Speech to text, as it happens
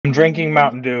I'm drinking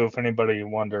Mountain Dew, if anybody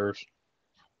wonders.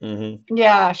 Mm-hmm.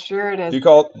 Yeah, sure it Do is.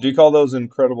 you call those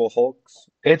Incredible Hulks?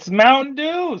 It's Mountain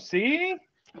Dew, see?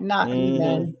 Not Mm-hmm.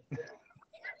 even.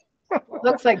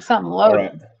 Looks like something All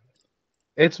right. loaded.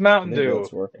 It's I Mountain think Dew.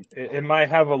 that's working. It might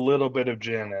have a little bit of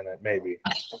gin in it, maybe.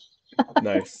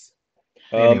 Nice.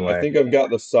 I Anyway. think I've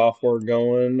got the software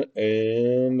going,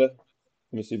 and let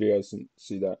me see if you guys can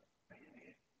see that.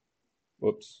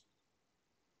 Whoops.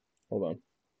 Hold on.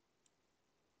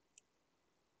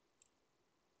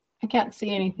 I can't see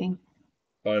anything.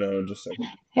 I know, just a second.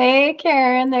 Hey,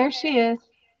 Karen, there she is.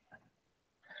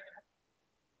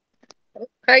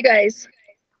 Hi, guys.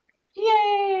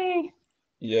 Yay!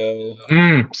 Yo.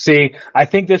 See, I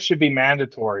think this should be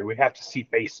mandatory. We have to see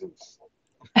faces.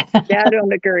 Yeah, I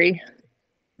don't agree.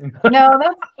 No,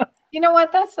 you know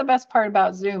what? That's the best part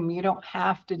about Zoom. You don't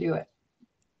have to do it.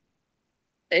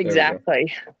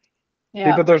 Exactly.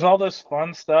 Yeah. See, but there's all this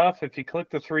fun stuff. If you click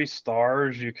the 3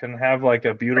 stars, you can have like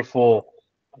a beautiful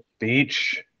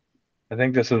beach. I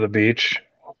think this is a beach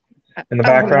in the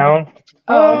background.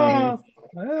 Oh, Yeah.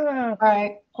 all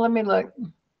right. Let me look.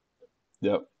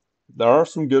 Yep. There are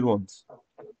some good ones.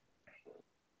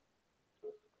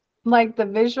 Like the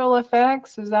visual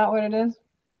effects, is that what it is?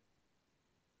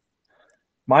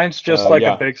 Mine's just like a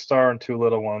Yeah. big star and 2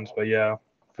 little ones, but yeah,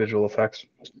 visual effects.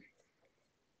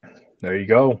 There you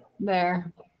go.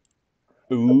 There.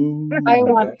 Ooh, I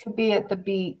want to be at the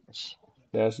beach.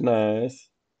 that's nice.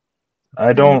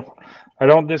 I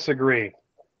don't disagree.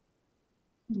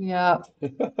 Yep.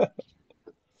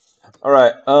 All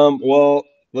right. Well,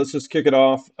 let's just kick it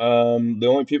off. The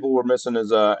only people we're missing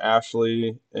is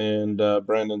Ashley and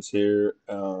Brandon's here.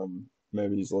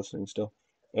 Maybe he's listening still.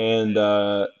 And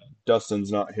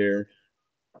Dustin's not here.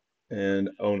 And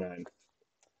O9.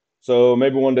 So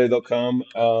maybe one day they'll come.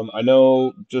 I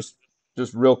know just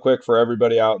real quick for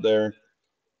everybody out there,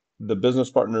 the business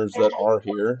partners that are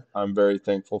here, I'm very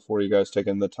thankful for you guys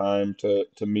taking the time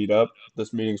to meet up.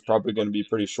 This meeting's probably going to be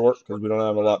pretty short because we don't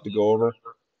have a lot to go over,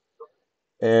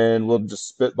 and we'll just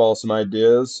spitball some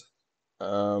ideas.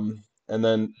 And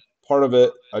then part of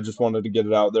it, I just wanted to get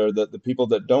it out there that the people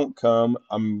that don't come,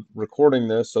 I'm recording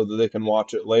this so that they can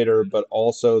watch it later, but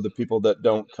also the people that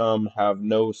don't come have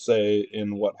no say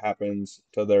in what happens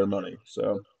to their money.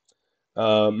 So,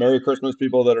 Merry Christmas,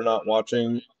 people that are not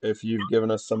watching. If you've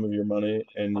given us some of your money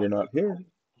and you're not here,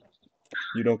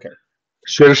 you don't care.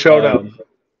 Should have showed up.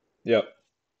 Yep.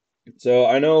 So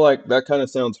I know like that kind of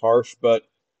sounds harsh, but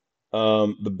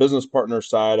the business partner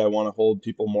side, I want to hold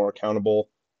people more accountable.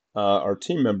 Our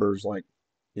team members, like,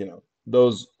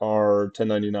 those are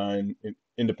 1099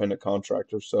 independent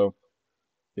contractors. So,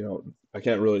 I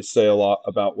can't really say a lot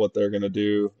about what they're going to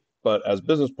do. But as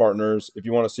business partners, if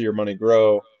you want to see your money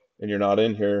grow and you're not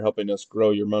in here helping us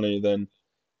grow your money, then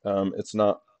it's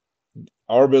not,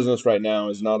 our business right now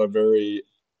is not a very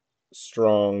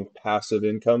strong passive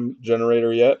income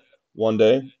generator yet. One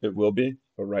day it will be,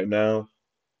 but right now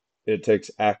it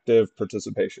takes active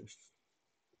participation.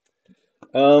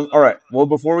 All right. Well,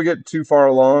 before we get too far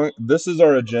along, this is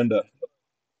our agenda.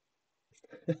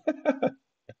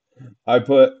 I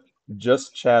put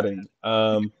just chatting,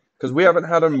 because we haven't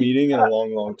had a meeting in a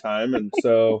long, long time, and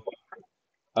so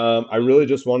I really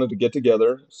just wanted to get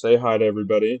together, say hi to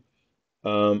everybody.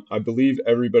 I believe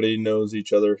everybody knows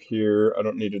each other here. I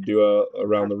don't need to do a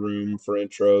around the room for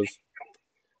intros.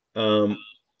 Um,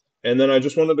 and then I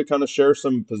just wanted to kind of share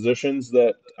some positions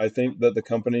that I think that the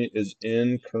company is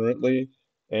in currently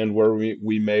and where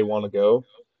we may want to go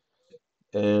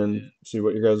and see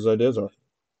what your guys' ideas are.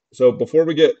 So before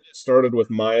we get started with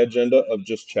my agenda of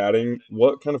just chatting,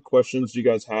 what kind of questions do you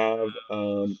guys have,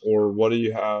 or what do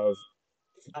you have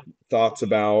thoughts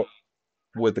about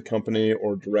with the company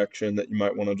or direction that you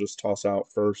might want to just toss out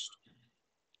first?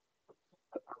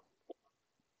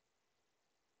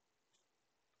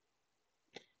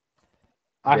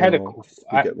 I Don't had a all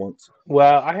speak at once.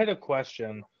 I had a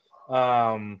question.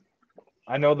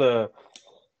 I know the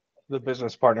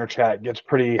business partner chat gets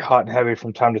pretty hot and heavy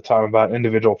from time to time about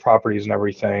individual properties and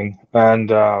everything.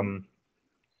 And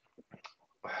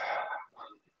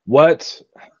what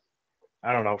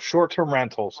I don't know, short-term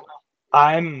rentals.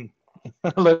 I'm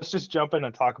let's just jump in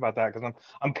and talk about that because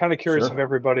I'm kind of curious of Sure.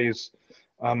 everybody's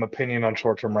opinion on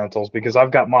short-term rentals because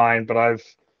I've got mine, but I've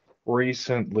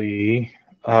recently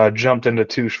jumped into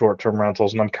 2 short-term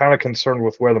rentals, and I'm kind of concerned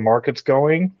with where the market's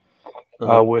going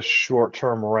Uh-huh. with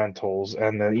short-term rentals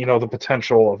and the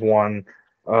potential of one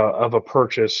of a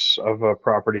purchase of a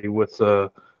property with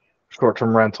the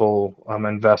short-term rental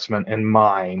investment in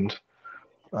mind.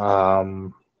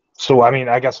 Um, so, I mean,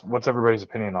 I guess what's everybody's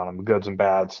opinion on them, goods and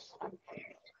bads?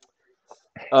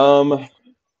 Um,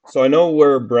 So I know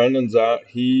where Brandon's at.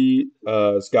 He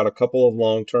has got a couple of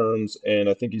long terms, and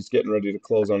I think he's getting ready to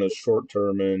close on his short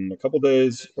term in a couple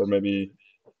days, or maybe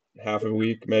half a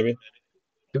week, maybe.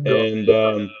 Good go.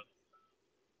 And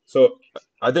so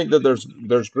I think that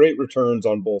there's great returns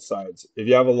on both sides. If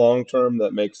you have a long term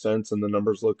that makes sense and the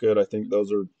numbers look good, I think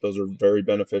those are very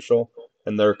beneficial,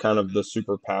 and they're kind of the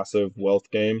super passive wealth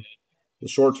game. The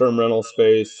short-term rental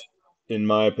space, in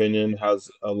my opinion, has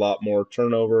a lot more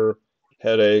turnover,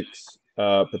 headaches,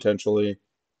 potentially,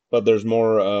 but there's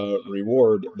more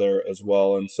reward there as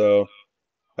well. And so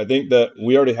I think that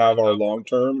we already have our long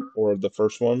term or the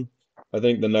first one. I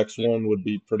think the next one would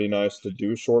be pretty nice to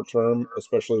do short term,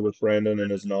 especially with Brandon and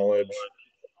his knowledge,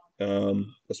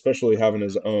 especially having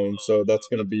his own. So that's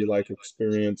going to be like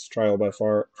experience, trial by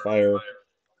fire,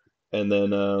 and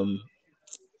then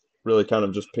really kind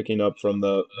of just picking up from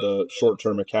the short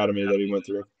term academy that he went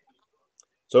through.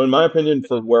 So in my opinion,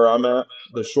 for where I'm at,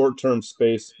 the short term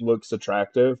space looks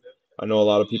attractive. I know a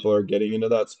lot of people are getting into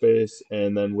that space,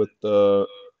 and then with the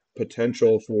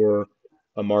potential for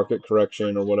a market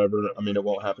correction or whatever, I mean, it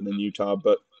won't happen in Utah,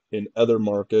 but in other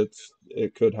markets,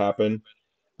 it could happen.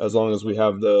 As long as we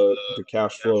have the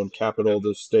cash flow and capital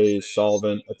to stay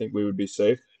solvent, I think we would be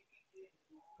safe.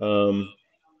 Um,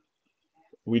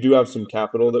 we do have some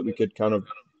capital that we could kind of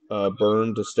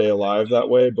burn to stay alive that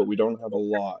way, but we don't have a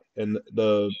lot. And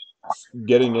the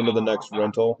getting into the next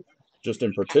rental, just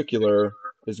in particular,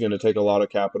 is going to take a lot of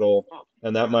capital,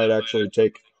 and that might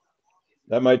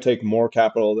take more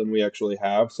capital than we actually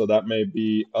have. So that may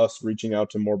be us reaching out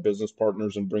to more business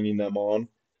partners and bringing them on.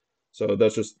 So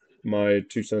that's just my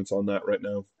 2 cents on that right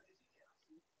now.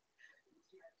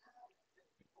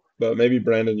 But maybe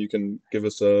Brandon, you can give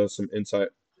us some insight.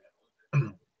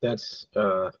 That's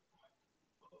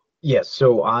yes.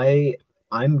 So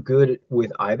I'm good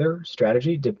with either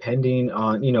strategy, depending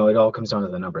on, it all comes down to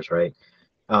the numbers, right?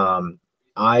 Um,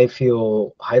 I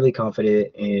feel highly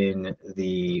confident in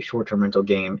the short-term rental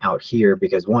game out here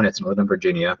because one, it's Northern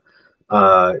Virginia.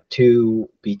 Two,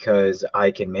 because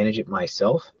I can manage it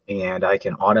myself and I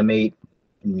can automate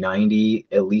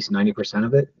at least 90%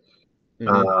 of it.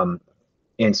 Hmm.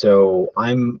 And so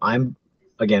I'm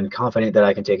again confident that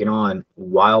I can take it on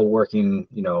while working,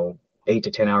 8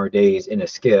 to 10 hour days in a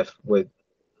skiff with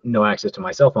no access to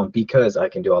my cell phone because I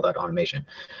can do all that automation.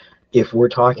 If we're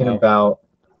talking Wow. about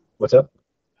what's up?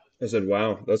 I said,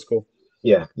 wow, that's cool.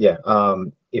 Yeah, yeah.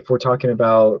 If we're talking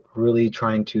about really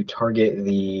trying to target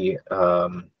the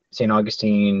St.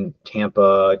 Augustine,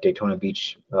 Tampa, Daytona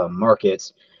Beach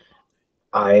markets,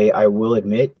 I will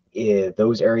admit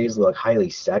those areas look highly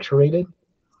saturated,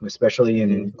 especially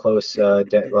in Hmm. close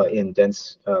in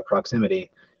dense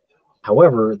proximity.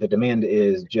 However, the demand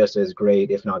is just as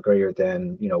great, if not greater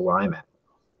than where I'm at.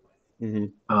 Hmm.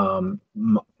 M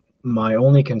My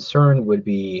only concern would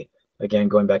be, again,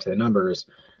 going back to the numbers,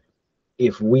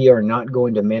 if we are not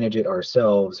going to manage it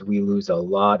ourselves, we lose a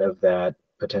lot of that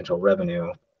potential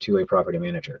revenue to a property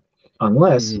manager,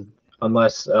 unless Hmm.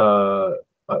 unless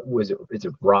is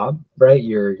it Rob, right?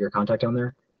 Your contact down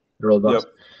there, your old boss.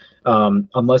 Yep.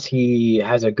 Unless he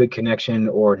has a good connection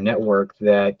or network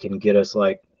that can get us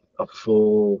like a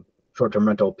full short-term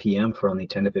rental PM for only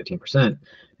 10 to 15%,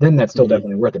 then that's still Hmm.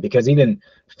 definitely worth it because even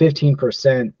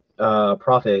 15%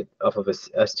 profit off of a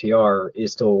STR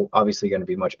is still obviously going to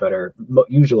be much better,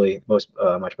 usually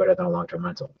much better than a long-term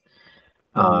rental.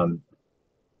 Hmm. Um,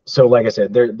 so like I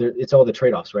said, it's all the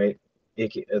trade-offs, right?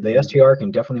 The Hmm. STR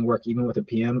can definitely work even with a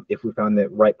PM if we found the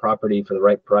right property for the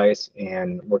right price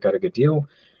and work out a good deal.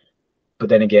 But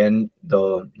then again,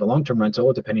 the long-term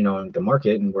rental, depending on the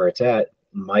market and where it's at,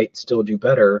 might still do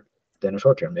better than a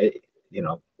short-term. It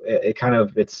kind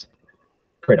of it's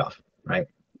trade-off, right?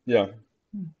 Yeah.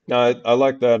 No, I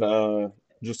like that.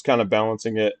 Just kind of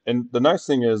balancing it. And the nice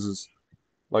thing is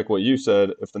like what you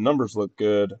said, if the numbers look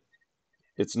good,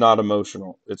 it's not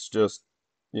emotional. It's just,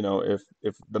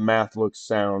 if the math looks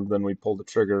sound, then we pull the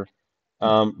trigger.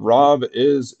 Rob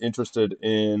is interested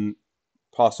in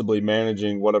possibly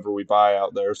managing whatever we buy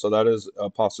out there, so that is a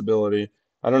possibility.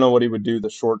 I don't know what he would do the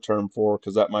short term for,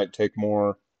 because that might take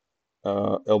more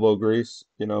elbow grease,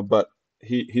 but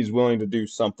he's willing to do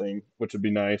something, which would be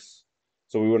nice.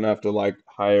 So we wouldn't have to like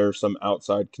hire some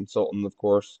outside consultant, of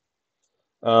course.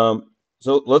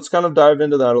 So let's kind of dive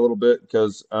into that a little bit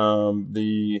because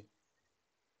the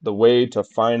way to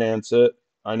finance it,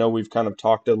 I know we've kind of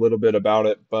talked a little bit about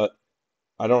it, but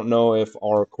I don't know if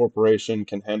our corporation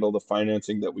can handle the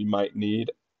financing that we might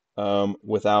need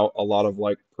without a lot of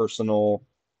like personal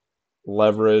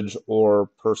leverage or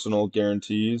personal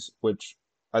guarantees, which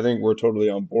I think we're totally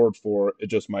on board for. It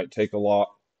just might take a lot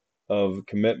of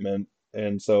commitment.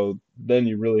 And so then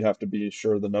you really have to be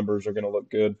sure the numbers are going to look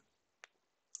good.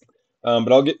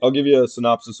 But I'll give you a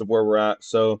synopsis of where we're at.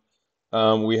 So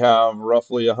we have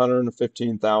roughly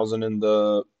 115,000 in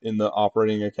the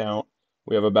operating account.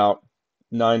 We have about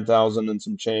 9,000 and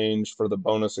some change for the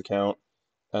bonus account,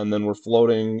 and then we're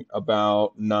floating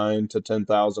about 9 to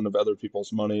 10,000 of other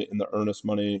people's money in the earnest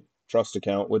money trust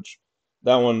account, which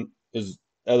that one is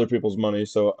other people's money.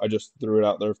 So I just threw it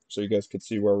out there so you guys could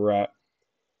see where we're at.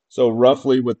 So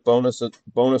roughly with bonus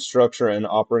structure and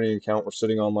operating account, we're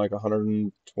sitting on like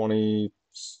 120,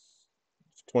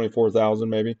 24,000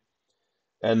 maybe.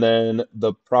 And then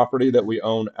the property that we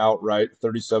own outright,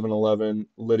 3711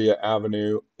 Lydia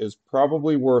Avenue, is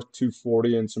probably worth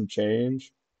 240 and some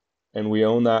change. And we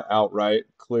own that outright,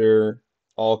 clear,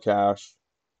 all cash.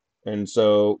 And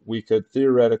so we could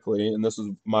theoretically, and this is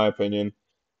my opinion,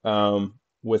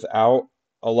 without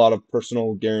a lot of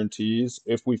personal guarantees,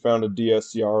 if we found a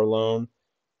DSCR loan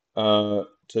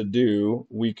to do,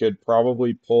 we could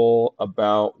probably pull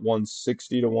about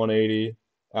 160 to 180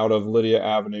 out of Lydia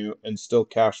Avenue and still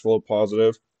cash flow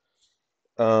positive.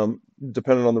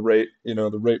 Depending on the rate,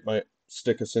 the rate might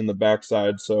stick us in the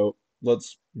backside. So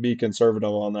let's be conservative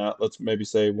on that. Let's maybe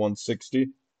say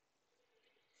 160.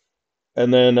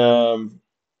 And then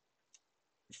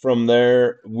from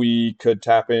there, we could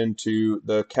tap into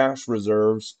the cash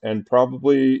reserves and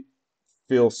probably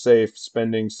feel safe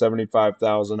spending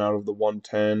 75,000 out of the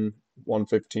 110,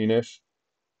 115-ish,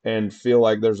 and feel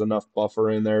like there's enough buffer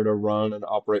in there to run and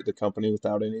operate the company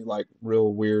without any like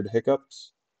real weird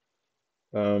hiccups.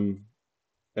 And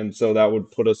so that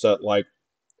would put us at like,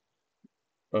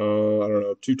 I don't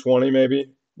know, 220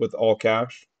 maybe with all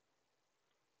cash.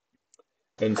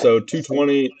 And so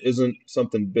 220 isn't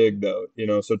something big though,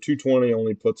 so 220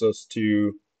 only puts us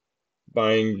to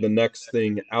buying the next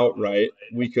thing outright.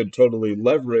 We could totally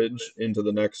leverage into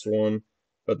the next one,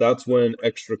 but that's when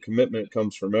extra commitment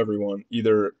comes from everyone,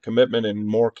 either commitment and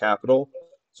more capital.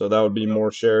 So that would be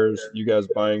more shares, you guys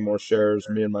buying more shares,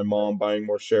 me and my mom buying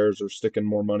more shares or sticking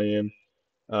more money in,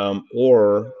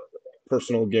 or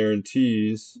personal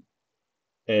guarantees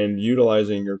and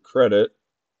utilizing your credit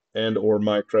and or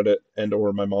my credit and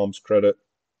or my mom's credit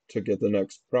to get the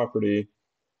next property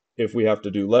if we have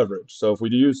to do leverage. So if we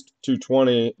used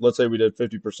 220, let's say we did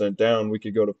 50% down, we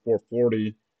could go to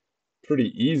 440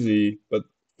 pretty easy, but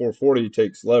 440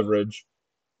 takes leverage.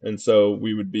 And so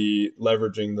we would be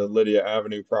leveraging the Lydia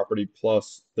Avenue property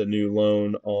plus the new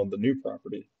loan on the new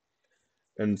property.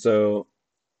 And so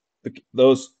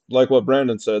those, like what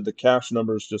Brandon said, the cash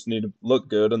numbers just need to look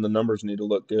good and the numbers need to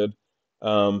look good.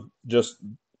 Just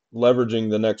leveraging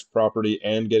the next property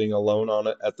and getting a loan on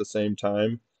it at the same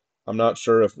time. I'm not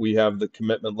sure if we have the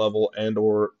commitment level and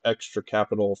or extra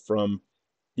capital from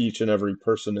each and every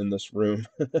person in this room.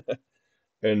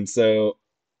 And so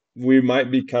we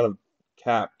might be kind of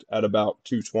capped at about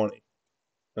 220.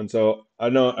 And so I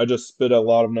know I just spit a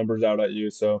lot of numbers out at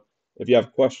you. So if you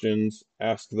have questions,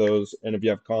 ask those. And if you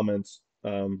have comments,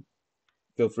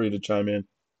 feel free to chime in.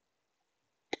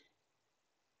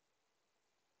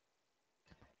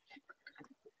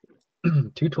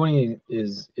 $220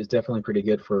 is definitely pretty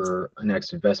good for a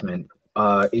next investment.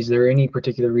 Is there any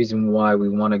particular reason why we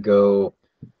want to go?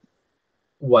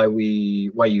 Why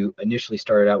you initially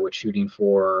started out with shooting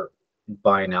for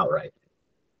buying outright?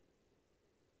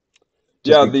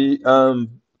 The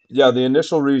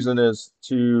initial reason is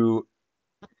to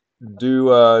do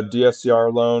a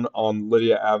DSCR loan on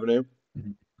Lydia Avenue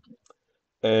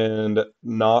and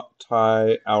not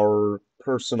tie our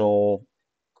personal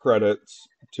credits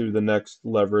to the next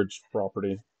leveraged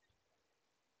property.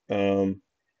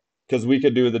 Because we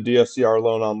could do the DSCR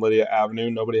loan on Lydia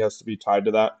Avenue. Nobody has to be tied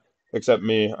to that except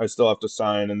me. I still have to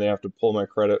sign and they have to pull my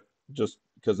credit just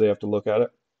because they have to look at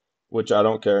it, which I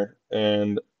don't care.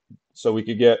 And so we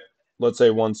could get, let's say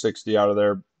 160 out of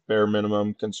there, bare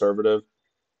minimum, conservative.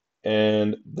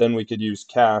 And then we could use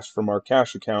cash from our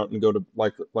cash account and go to,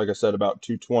 like I said, about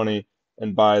 220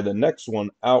 and buy the next one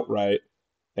outright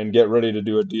and get ready to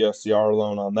do a DSCR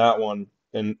loan on that one.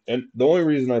 And the only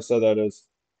reason I said that is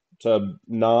to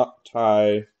not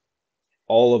tie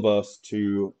all of us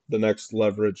to the next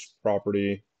leveraged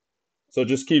property. So it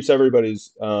just keeps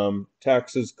everybody's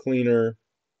taxes cleaner,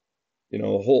 a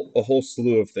whole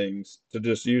slew of things to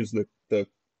just use the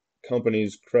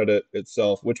company's credit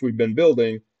itself, which we've been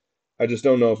building. I just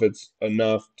don't know if it's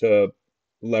enough to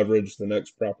leverage the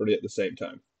next property at the same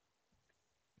time.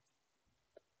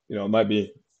 It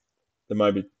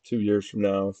might be 2 years from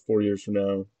now, 4 years from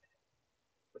now.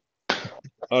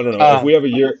 I don't know. If we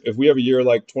have a year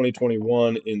like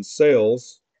 2021 in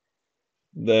sales,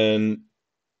 then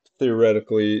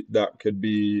theoretically that could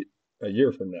be a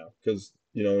year from now. Because,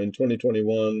 in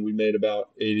 2021, we made about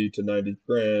 80 to 90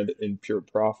 grand in pure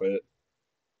profit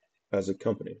as a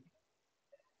company,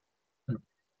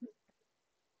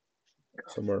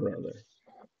 somewhere around there.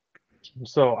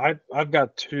 So I've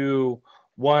got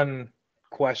one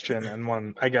question and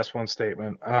one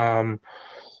statement.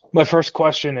 My first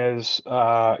question is,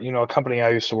 a company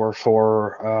I used to work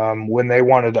for, when they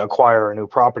wanted to acquire a new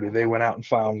property, they went out and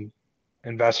found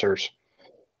investors.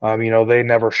 They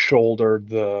never shouldered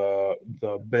the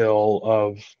bill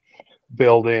of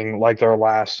building like their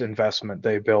last investment.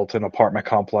 They built an apartment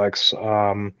complex.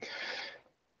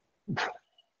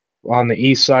 On the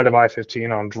east side of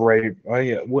I-15 on Draper. Oh,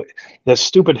 yeah, the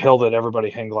stupid hill that everybody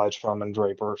hang glides from in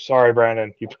Draper. Sorry,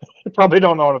 Brandon, you probably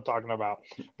don't know what I'm talking about,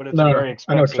 but it's No, very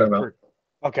I know what you're expensive. talking about.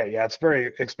 Okay, yeah, it's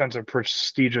very expensive,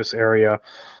 prestigious area.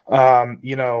 They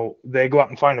go out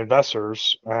and find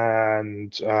investors,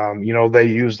 and they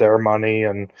use their money,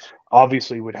 and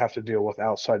obviously would have to deal with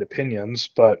outside opinions,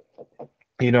 but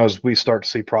as we start to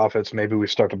see profits, maybe we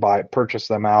start to purchase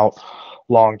them out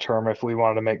long term if we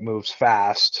wanted to make moves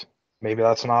fast. Maybe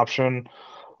that's an option.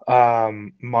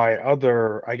 My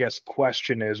other, I guess,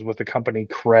 question is with the company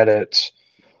credit,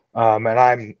 and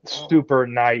I'm super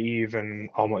naive and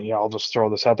I'll just throw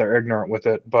this out there, ignorant with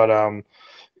it. But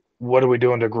what are we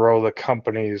doing to grow the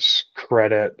company's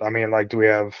credit? I mean, like, do we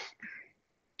have?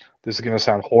 This is going to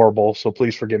sound horrible, so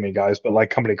please forgive me, guys. But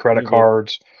like company credit You're good.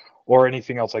 cards or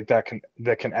anything else like that can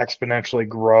exponentially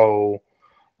grow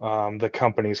the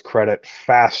company's credit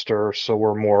faster, so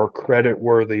we're more credit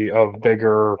worthy of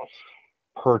bigger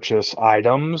purchase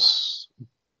items.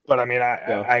 But I mean,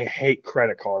 Yeah. I hate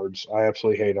credit cards. I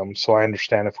absolutely hate them. So I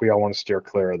understand if we all want to steer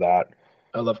clear of that.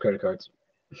 I love credit cards.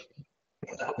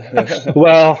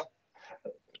 Well,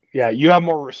 yeah, you have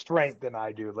more restraint than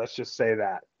I do. Let's just say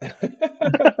that.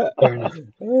 Fair enough.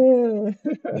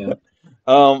 Yeah.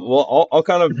 Well, I'll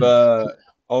kind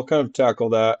of tackle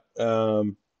that.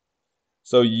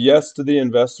 So yes, to the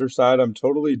investor side, I'm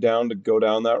totally down to go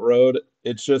down that road.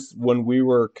 It's just when we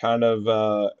were kind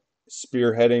of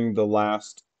spearheading the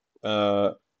last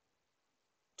to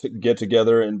get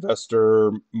together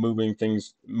investor moving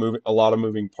a lot of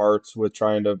moving parts with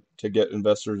trying to get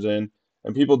investors in,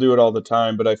 and people do it all the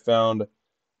time, but I found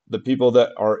the people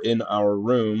that are in our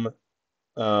room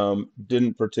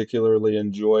didn't particularly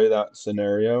enjoy that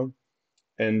scenario.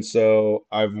 And so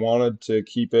I've wanted to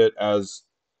keep it as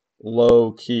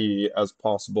low key as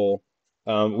possible.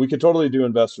 We could totally do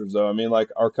investors though. I mean, like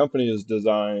our company is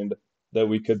designed that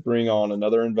we could bring on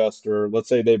another investor. Let's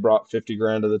say they brought 50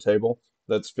 grand to the table.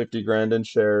 That's 50 grand in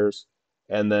shares.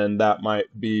 And then that might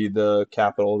be the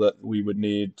capital that we would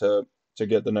need to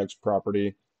get the next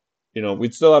property.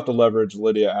 We'd still have to leverage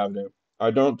Lydia Avenue. I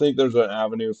don't think there's an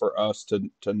avenue for us to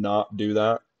not do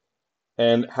that.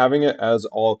 And having it as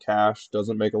all cash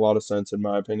doesn't make a lot of sense in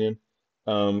my opinion.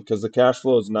 Because the cash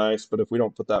flow is nice, but if we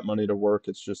don't put that money to work,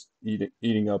 it's just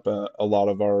eating up a lot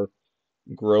of our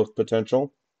growth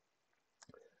potential.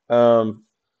 Um,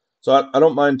 so I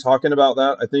don't mind talking about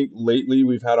that. I think lately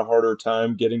we've had a harder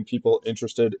time getting people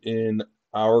interested in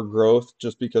our growth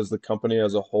just because the company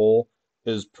as a whole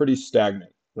is pretty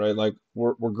stagnant, right? Like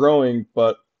we're growing,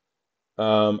 but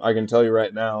I can tell you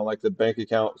right now, like the bank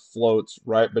account floats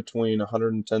right between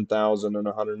 110,000 and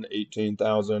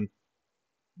 118,000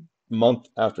 month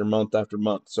after month after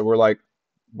month. So we're like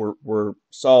we're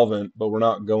solvent, but we're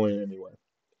not going anywhere.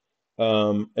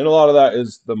 And a lot of that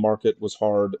is the market was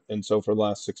hard, and so for the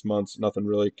last 6 months, nothing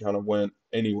really kind of went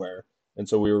anywhere. And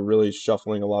so we were really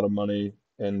shuffling a lot of money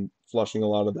and flushing a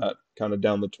lot of that kind of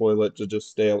down the toilet to just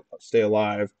stay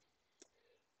alive.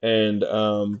 And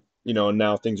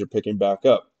now things are picking back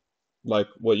up, like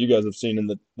what you guys have seen in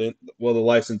the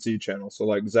licensee channel. So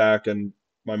like Zach and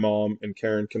my mom and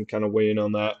Karen can kind of weigh in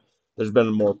on that. There's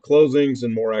been more closings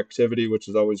and more activity, which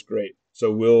is always great. So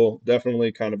we'll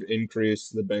definitely kind of increase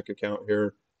the bank account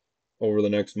here over the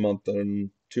next month and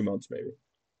 2 months maybe.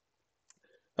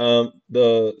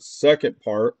 The second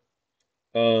part,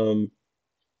 hold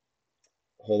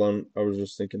on, I was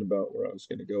just thinking about where I was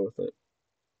going to go with it.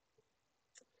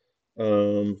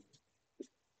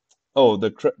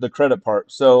 The credit part.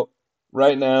 So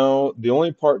right now, the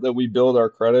only part that we build our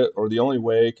credit, or the only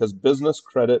way, because business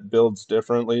credit builds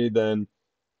differently than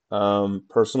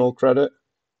personal credit.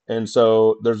 And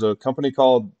so there's a company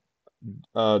called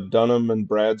Dunham and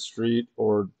Bradstreet,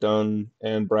 or Dunn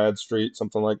and Bradstreet,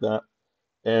 something like that.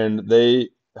 And they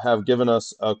have given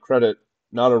us a credit,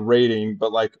 not a rating,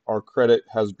 but like our credit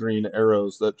has green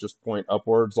arrows that just point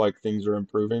upwards, like things are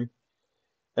improving.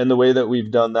 And the way that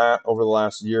we've done that over the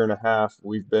last year and a half,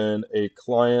 we've been a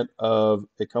client of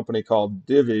a company called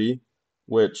Divvy,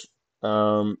 which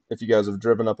If you guys have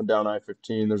driven up and down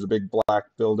I-15, there's a big black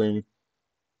building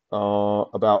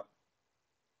about,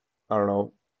 I don't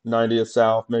know, 90th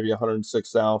South, maybe 106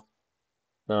 South.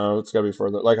 No, it's got to be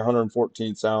further, like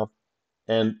 114 South.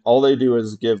 And all they do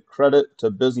is give credit to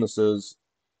businesses,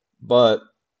 but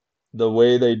the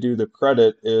way they do the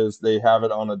credit is they have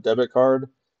it on a debit card.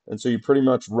 And so you pretty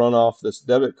much run off this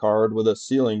debit card with a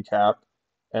ceiling cap.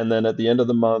 And then at the end of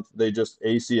the month, they just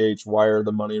ACH wire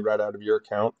the money right out of your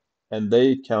account, and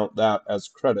they count that as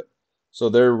credit. So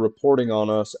they're reporting on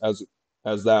us as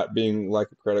that being like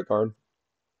a credit card.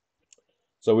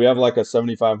 So we have like a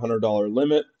 $7,500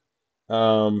 limit.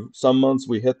 Some months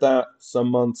we hit that, some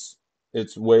months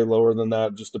it's way lower than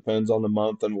that. Just depends on the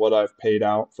month and what I've paid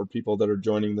out for people that are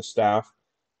joining the staff.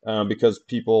 Because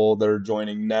people that are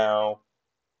joining now,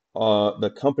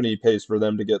 the company pays for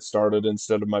them to get started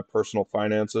instead of my personal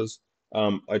finances.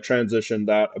 I transitioned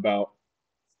that about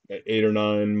 8 or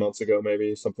 9 months ago,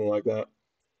 maybe something like that.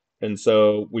 And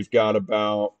so we've got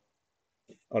about,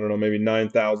 I don't know, maybe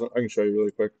 9,000. I can show you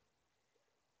really quick.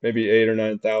 Maybe 8 or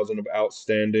 9,000 of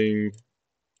outstanding.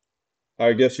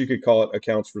 I guess you could call it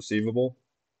accounts receivable,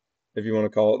 if you want to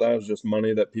call it that. It's just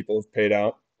money that people have paid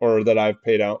out, or that I've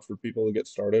paid out for people to get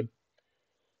started.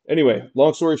 Anyway,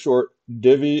 long story short,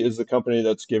 Divvy is the company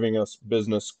that's giving us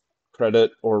business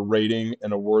credit or rating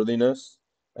and a worthiness,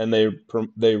 and they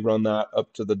run that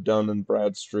up to the Dun and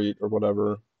Bradstreet or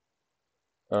whatever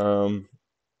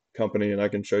company, and I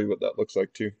can show you what that looks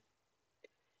like too.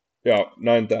 Yeah,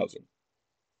 9,000.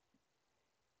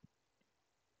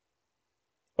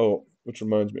 Oh, which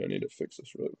reminds me, I need to fix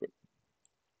this really quick.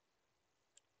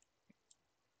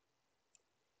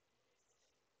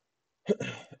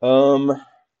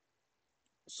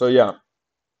 So yeah,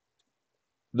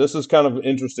 this is kind of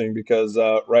interesting because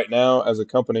right now, as a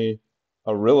company,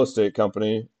 a real estate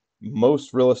company,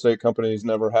 most real estate companies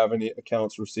never have any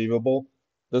accounts receivable.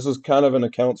 This is kind of an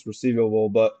accounts receivable,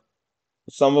 but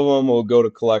some of them will go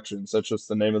to collections. That's just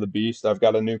the name of the beast. I've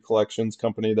got a new collections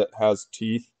company that has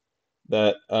teeth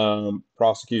that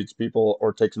prosecutes people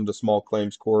or takes them to small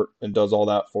claims court and does all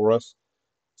that for us.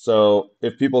 So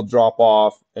if people drop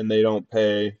off and they don't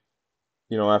pay,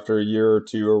 after a year or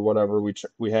two or whatever,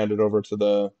 we hand it over to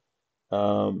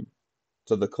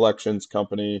the collections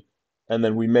company, and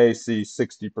then we may see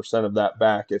 60% of that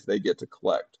back if they get to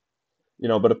collect.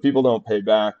 But if people don't pay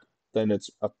back, then it's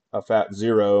a fat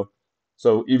zero.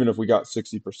 So even if we got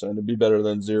 60%, it'd be better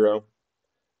than zero.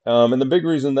 And the big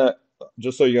reason that,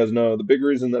 just so you guys know, the big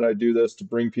reason that I do this to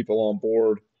bring people on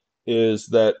board is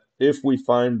that if we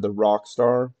find the rock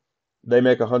star, they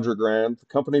make 100 grand. The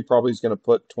company probably is going to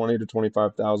put $20,000 to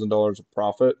 $25,000 of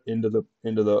profit into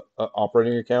the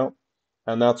operating account,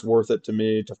 and that's worth it to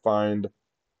me to find,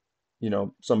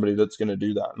 somebody that's going to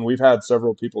do that. And we've had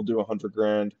several people do 100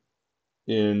 grand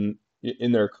in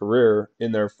their career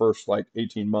in their first like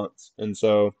 18 months. And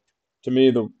so, to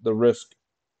me, the risk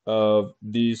of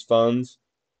these funds,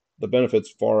 the benefits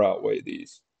far outweigh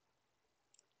these.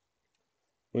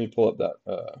 Let me pull up that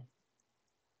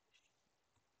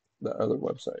other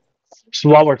website. So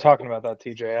while we're talking about that,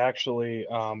 TJ, actually,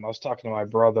 I was talking to my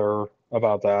brother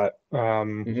about that,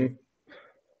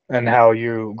 and how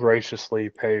you graciously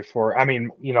pay for. I mean,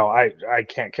 I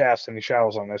can't cast any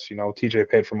shadows on this. TJ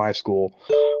paid for my school,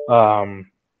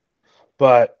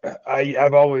 but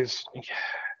I've always,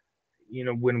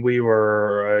 when we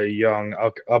were a young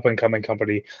up and coming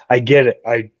company, I get it.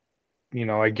 I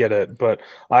get it, but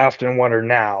I often wonder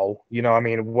now.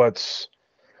 What's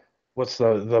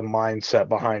the mindset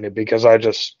behind it? Because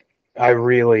I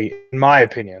really, in my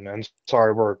opinion, and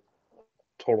sorry, we're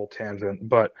total tangent,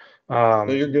 but No,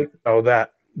 you're good.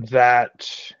 that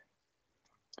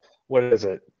what is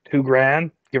it, 2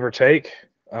 grand, give or take,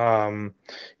 to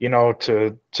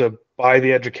buy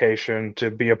the education,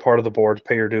 to be a part of the board, to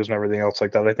pay your dues and everything else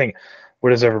like that. I think,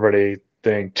 what does everybody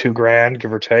think? 2 grand,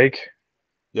 give or take?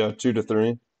 Yeah, 2 to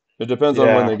 3. It depends on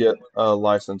when they get a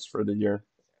license for the year.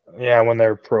 Yeah, when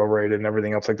they're prorated and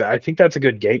everything else like that. I think that's a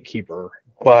good gatekeeper,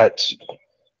 but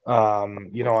I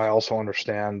also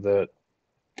understand that,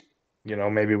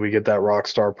 maybe we get that rock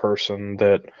star person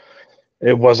that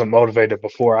it wasn't motivated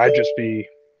before. I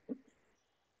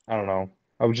don't know.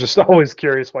 I was just always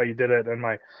curious why you did it, and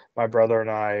my brother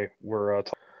and I were.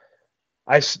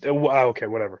 Okay,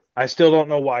 whatever. I still don't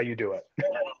know why you do it.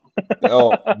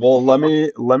 Oh, well, let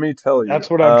me tell you. That's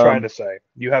what I'm trying to say.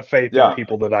 You have faith yeah. in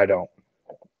people that I don't.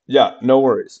 Yeah, no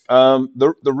worries.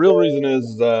 The real reason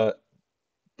is that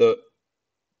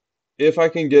if I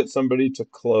can get somebody to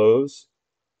close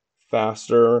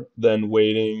faster than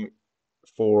waiting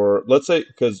for, let's say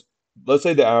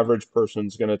the average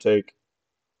person's going to take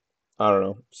I don't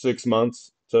know, 6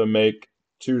 months to make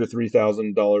 $2,000 to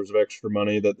 $3,000 of extra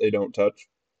money that they don't touch.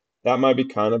 That might be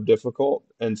kind of difficult.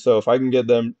 And so if I can get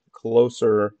them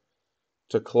closer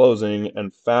to closing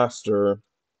and faster,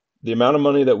 the amount of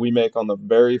money that we make on the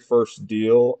very first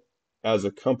deal as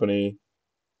a company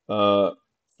uh,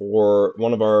 for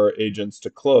one of our agents to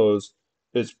close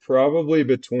is probably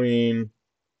between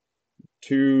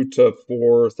 2 to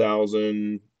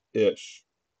 4,000 ish.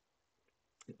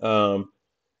 Um,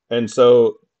 and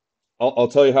so I'll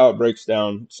tell you how it breaks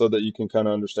down so that you can kind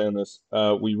of understand this.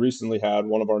 We recently had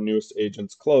one of our newest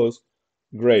agents close.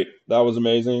 Great. That was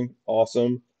amazing.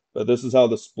 Awesome. But this is how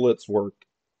the splits work.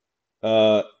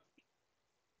 Uh,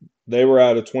 they were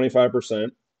at a 25%.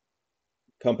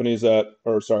 Companies at,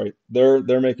 or sorry, they're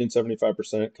making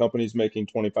 75%. Companies making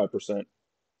 25%.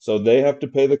 So they have to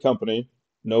pay the company.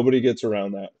 Nobody gets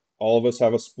around that. All of us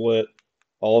have a split.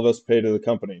 All of us pay to the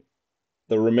company.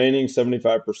 The remaining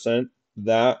 75%,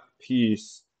 that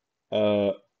piece,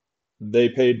 uh, they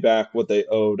paid back what they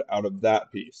owed out of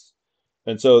that piece.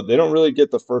 And so they don't really get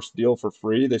the first deal for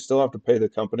free. They still have to pay the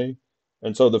company.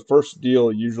 And so the first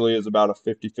deal usually is about a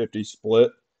 50-50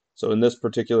 split. So in this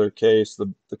particular case,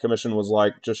 the commission was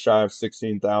like just shy of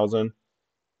 16,000.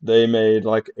 They made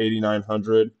like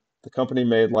 8,900. The company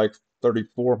made like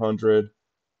 3,400.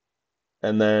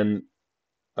 And then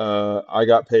I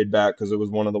got paid back because it was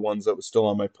one of the ones that was still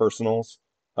on my personals,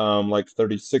 like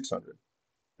 3,600.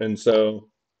 And so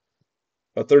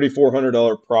a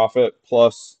 $3,400 profit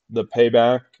plus the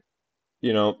payback,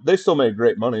 they still made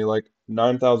great money. Like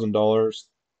 $9,000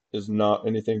 is not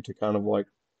anything to kind of like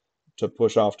to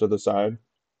push off to the side.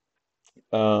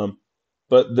 Um,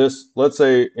 but this, let's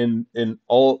say in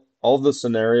all the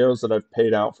scenarios that I've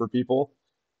paid out for people,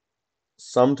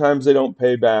 sometimes they don't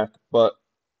pay back, but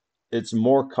it's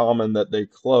more common that they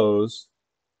close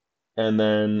and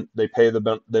then they pay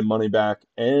the money back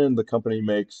and the company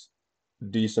makes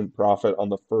decent profit on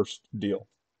the first deal.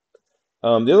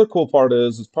 The other cool part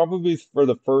is probably for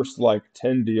the first like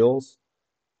 10 deals,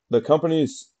 the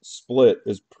company's split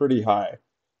is pretty high.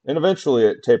 And eventually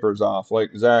it tapers off. Like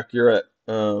Zach, you're at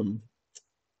 15%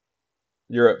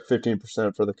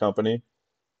 for the company,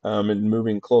 and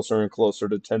moving closer and closer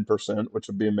to 10%, which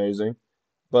would be amazing.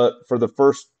 But for the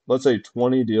first, let's say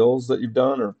 20 deals that you've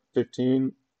done or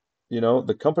 15,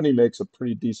 the company makes a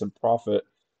pretty decent profit.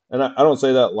 And I don't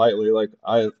say that lightly. Like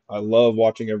I love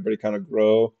watching everybody kind of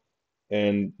grow.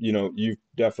 And you've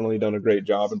definitely done a great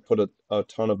job and put a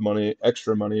ton of money,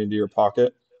 extra money into your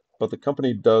pocket. But the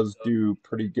company does do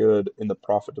pretty good in the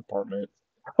profit department,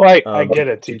 Well, I get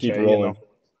it, to keep TJ. rolling.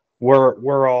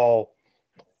 We're all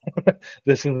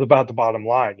this is about the bottom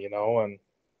line,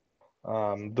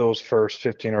 and those first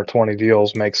 15 or 20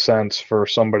 deals make sense for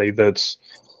somebody that's,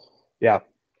 yeah,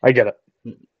 I get it.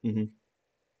 Hmm. Well,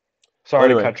 Sorry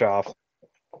to anyway, cut you off.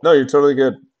 no, you're totally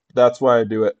good. That's why I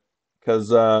do it,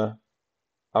 because I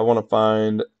want to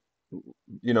find,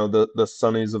 the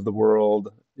Sunnies of the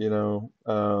world.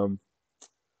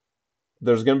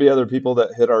 There's going to be other people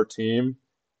that hit our team,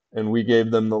 and we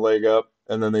gave them the leg up,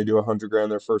 and then they do 100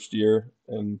 grand their first year,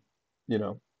 and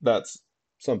that's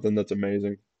something that's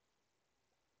amazing.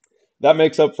 That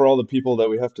makes up for all the people that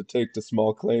we have to take to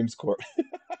small claims court.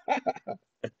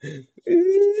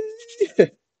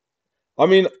 I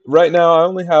mean, right now I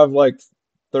only have like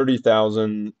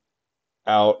 30,000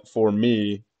 out for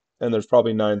me, and there's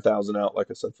probably 9,000 out, like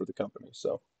I said, for the company.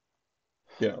 So,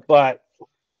 yeah, But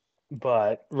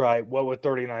right, what would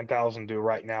 39,000 do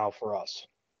right now for us?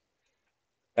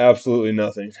 absolutely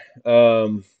nothing.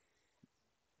 Um,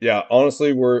 yeah,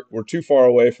 honestly, we're too far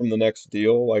away from the next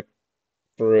deal, like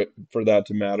for that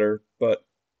to matter. But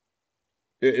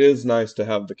it is nice to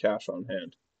have the cash on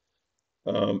hand.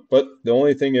 But the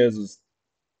only thing is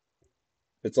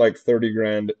it's like 30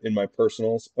 grand in my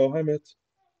personals. Oh, hi, Mitch.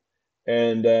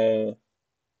 And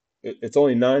it's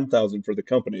only 9,000 for the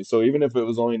company. So even if it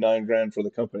was only 9 grand for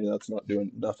the company, that's not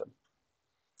doing nothing.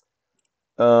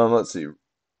 Let's see.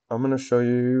 I'm gonna show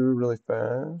you really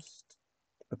fast.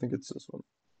 I think it's this one.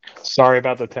 Sorry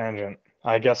about the tangent.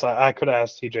 I guess I could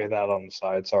ask TJ that on the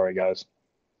side. Sorry, guys.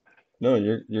 No,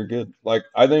 you're good. Like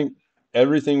I think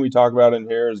everything we talk about in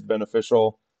here is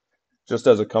beneficial just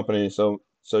as a company. So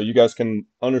you guys can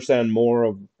understand more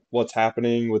of what's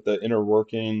happening with the inner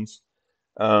workings.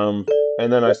 Um,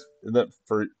 and then that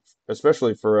for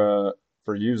especially for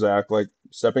you, Zach, like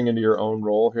stepping into your own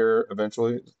role here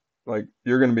eventually, like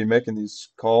you're going to be making these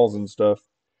calls and stuff,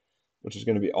 which is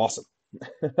going to be awesome.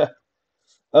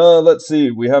 Let's see.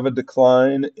 We have a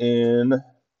decline in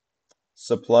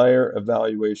supplier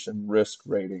evaluation risk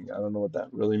rating. I don't know what that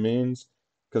really means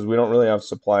because we don't really have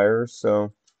suppliers.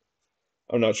 So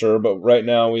I'm not sure, but right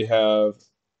now we have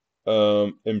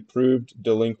improved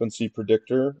delinquency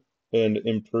predictor and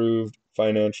improved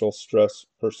financial stress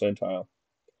percentile.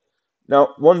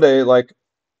 Now, one day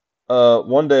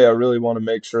I really want to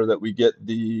make sure that we get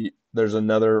there's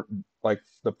another like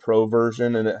the pro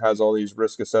version and it has all these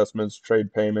risk assessments,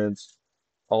 trade payments,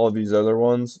 all of these other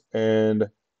ones, and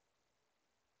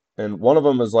one of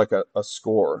them is like a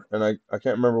score, and I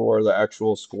can't remember where the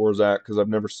actual score is at because I've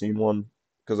never seen one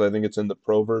because I think it's in the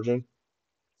pro version.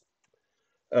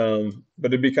 But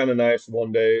it'd be kind of nice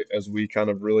one day as we kind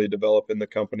of really develop in the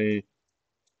company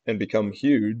and become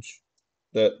huge,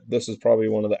 that this is probably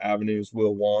one of the avenues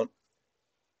we'll want.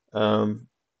 Um,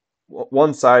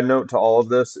 One side note to all of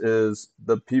this is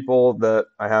the people that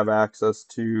I have access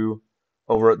to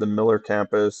over at the Miller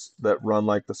campus that run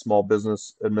like the small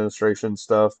business administration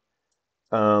stuff.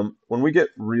 When we get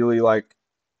really like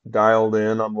dialed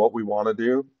in on what we want to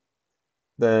do,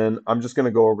 then I'm just going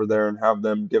to go over there and have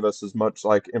them give us as much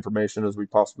like information as we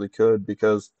possibly could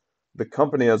because the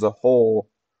company as a whole,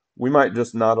 we might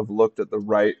just not have looked at the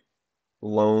right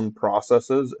loan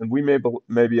processes, and we may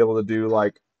be able to do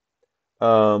like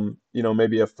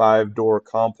maybe a 5-door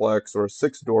complex or a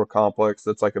 6-door complex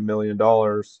that's like $1 million,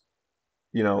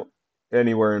 you know,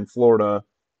 anywhere in Florida,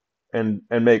 and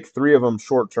make 3 of them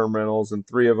short-term rentals and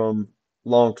 3 of them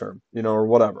long-term, or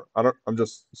whatever. I'm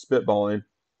just spitballing,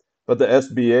 but the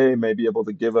SBA may be able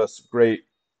to give us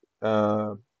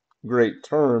uh, great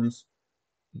terms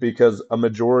because a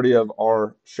majority of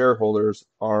our shareholders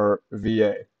are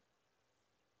VA.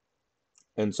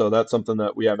 And so that's something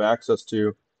that we have access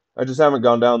to. I just haven't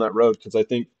gone down that road because I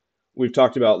think we've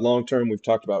talked about long term, we've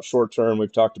talked about short term,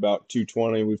 we've talked about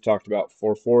 220, we've talked about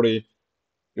 440.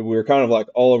 We're kind of like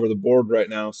all over the board right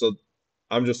now. So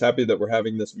I'm just happy that we're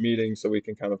having this meeting so we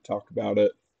can kind of talk about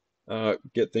it,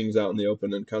 get things out in the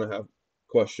open, and kind of have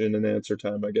question and answer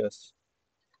time, I guess.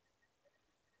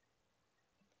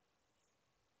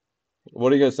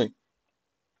 What do you guys think?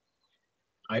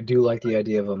 I do like the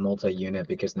idea of a multi-unit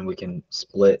because then we can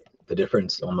split the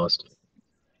difference almost.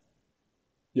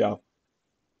 Yeah.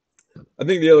 I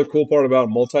think the other cool part about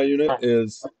a multi-unit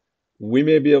is we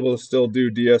may be able to still do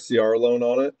DSCR loan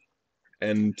on it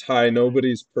and tie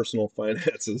nobody's personal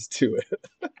finances to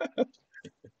it.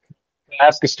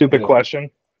 Ask a stupid Yeah. question.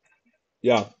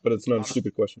 Yeah, but it's not a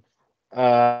stupid question.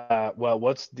 Well,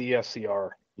 what's DSCR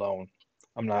loan?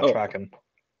 I'm not Oh. tracking.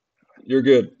 You're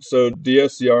good. So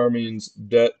DSCR means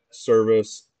debt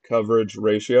service coverage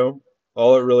ratio.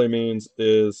 All it really means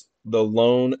is the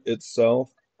loan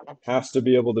itself has to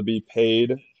be able to be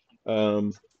paid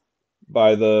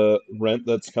by the rent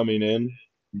that's coming in,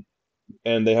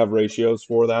 and they have ratios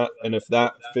for that. And if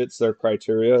that fits their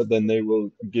criteria, then they will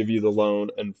give you the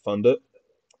loan and fund it.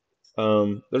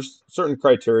 There's certain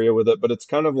criteria with it, but it's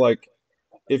kind of like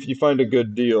if you find a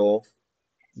good deal,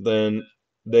 then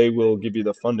they will give you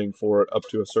the funding for it up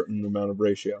to a certain amount of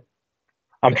ratio.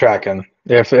 I'm tracking.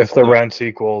 If the rents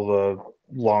equal the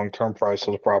long-term price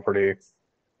of the property,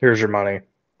 here's your money.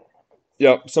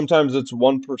 Yeah, sometimes it's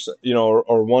 1%,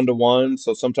 or 1 to 1.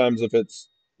 So sometimes if it's,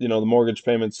 the mortgage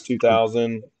payment's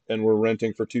 2,000 and we're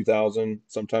renting for 2,000,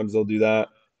 sometimes they'll do that.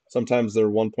 Sometimes they're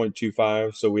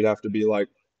 1.25, so we'd have to be like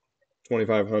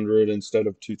 2,500 instead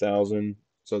of 2,000.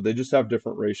 So they just have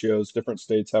different ratios. Different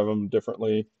states have them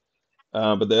differently.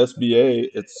 But the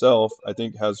SBA itself, I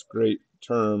think, has great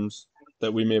terms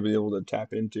that we may be able to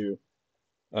tap into.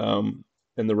 And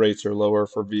the rates are lower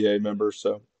for VA members.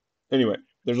 So anyway,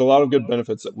 there's a lot of good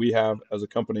benefits that we have as a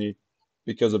company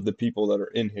because of the people that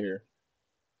are in here,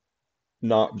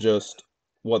 not just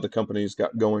what the company's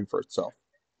got going for itself.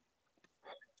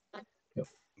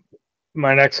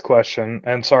 My next question,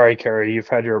 and sorry, Carrie, you've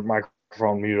had your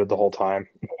microphone muted the whole time.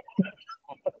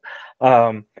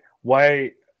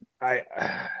 Why I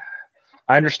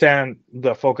understand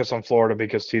the focus on Florida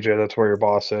because TJ, that's where your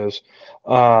boss is.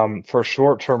 For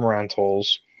short-term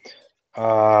rentals,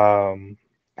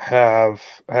 have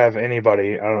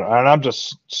anybody, and I'm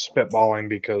just spitballing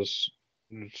because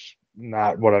it's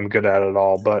not what I'm good at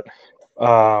all, but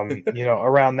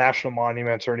around national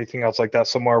monuments or anything else like that,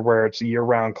 somewhere where it's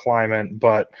year-round climate,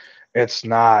 but it's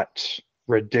not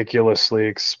ridiculously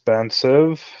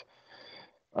expensive.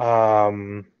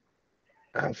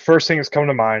 First thing that's coming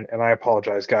to mind, and I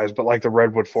apologize, guys, but like the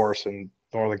Redwood Forest in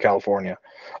Northern California.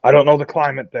 I don't know the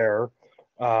climate there,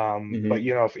 but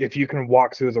if you can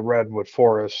walk through the Redwood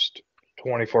Forest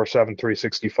 24/7,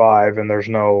 365, and there's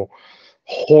no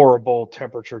horrible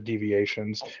temperature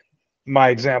deviations. My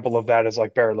example of that is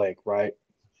like Bear Lake, right?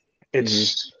 It's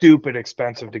stupid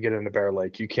expensive to get into Bear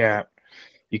Lake. You can't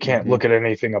look at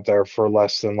anything up there for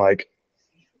less than like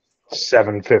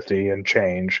 750 and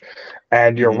change,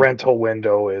 and your Mhm. rental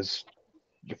window is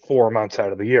 4 months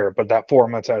out of the year. But that 4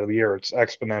 months out of the year, it's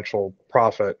exponential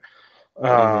profit.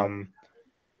 Mhm.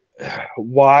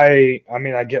 Why? I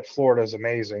mean, I get Florida is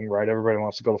amazing, right? Everybody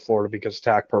wants to go to Florida because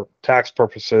tax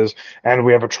purposes, and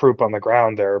we have a troop on the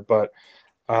ground there. But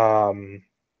um,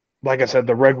 like I said,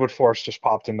 the redwood forest just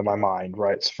popped into my mind,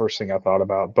 right? It's the first thing I thought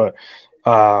about. But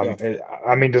Yeah.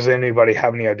 I mean, does anybody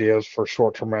have any ideas for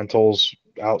short-term rentals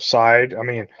outside? I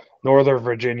mean, Northern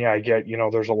Virginia, I get,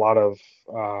 there's a lot of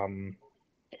um,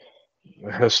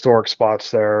 historic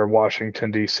spots there, Washington,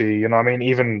 D.C. I mean,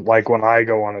 even like when I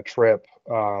go on a trip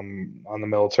on the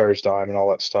military's dime and all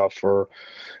that stuff, or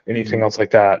anything Mhm. else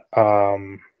like that.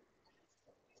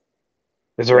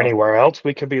 Is there Yeah. anywhere else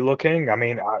we could be looking? I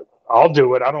mean, I'll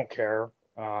do it. I don't care.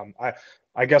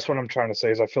 I guess what I'm trying to say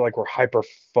is I feel like we're hyper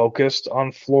focused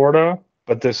on Florida,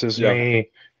 but this is Yeah. me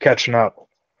catching up.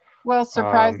 Well, Um,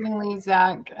 surprisingly,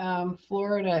 Zach,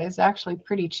 Florida is actually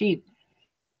pretty cheap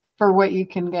for what you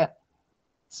can get.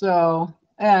 So,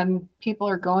 and people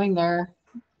are going there,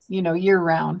 year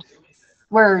round.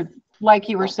 Where, like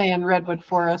you were saying, Redwood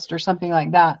Forest or something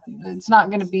like that, it's not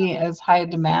going to be as high a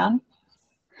demand.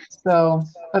 So,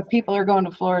 but people are going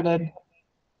to Florida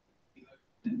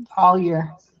all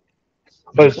year.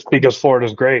 but it's because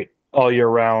Florida's great all year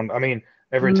round. I mean,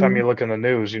 every time Mm, you look in the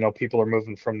news, people are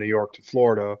moving from New York to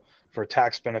Florida for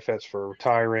tax benefits, for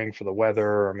retiring, for the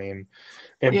weather. I mean,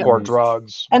 yeah. import Mhm.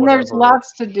 drugs, And there's whatever.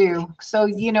 lots to do. So,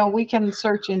 we can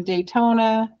search in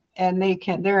Daytona and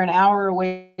they're an hour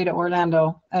away to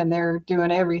Orlando and they're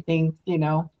doing everything,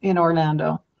 in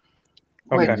Orlando,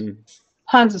 which Okay. Mhm.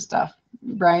 tons of stuff,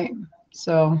 right?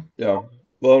 So, Yeah.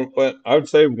 Well, but I would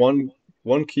say one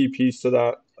key piece to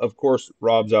that, of course,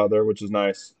 Rob's out there, which is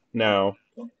nice now.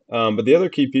 But the other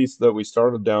key piece that we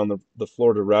started down the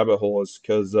Florida rabbit hole is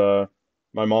because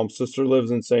my mom's sister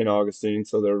lives in St. Augustine,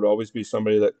 so there would always be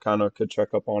somebody that kind of could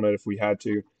check up on it if we had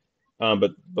to.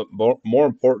 But more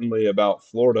importantly about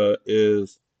Florida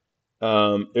is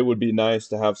it would be nice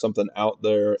to have something out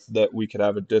there that we could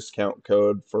have a discount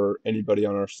code for anybody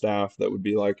on our staff that would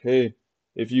be like, hey,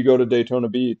 if you go to Daytona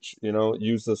Beach,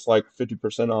 use this like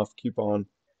 50% off coupon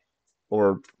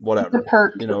or it's a whatever,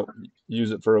 perk.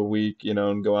 use it for a week,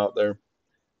 and go out there.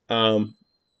 Um,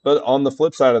 but on the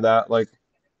flip side of that, like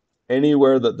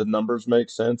anywhere that the numbers make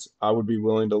sense, I would be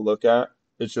willing to look at.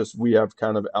 It's just we have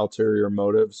kind of ulterior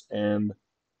motives, and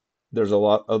there's a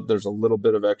little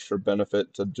bit of extra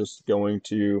benefit to just going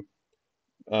to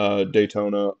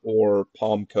Daytona or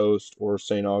Palm Coast or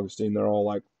St. Augustine. They're all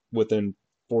like within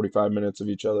 45 minutes of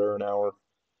each other, an hour.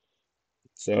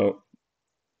 So,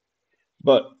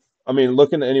 but I mean,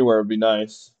 looking anywhere would be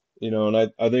nice, and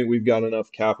I think we've got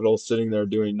enough capital sitting there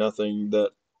doing nothing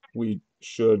that we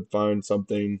should find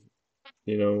something,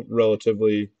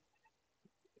 relatively,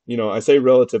 I say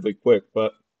relatively quick,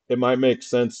 but it might make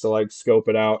sense to like scope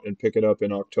it out and pick it up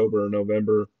in October or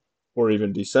November or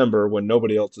even December when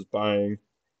nobody else is buying,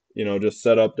 just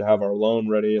set up to have our loan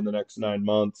ready in the next 9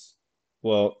 months,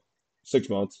 well, 6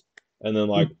 months, and then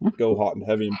like go hot and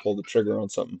heavy and pull the trigger on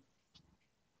something.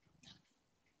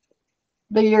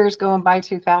 The year's going by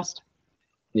too fast.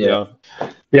 Yeah. Yeah.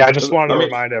 Yeah, I just wanted I to mean,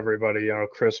 remind everybody,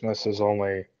 Christmas is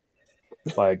only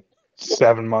like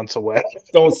 7 months away.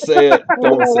 don't say it.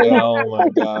 Don't say it. Oh, Oh my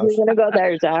gosh. you're gonna go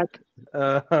there, Zach.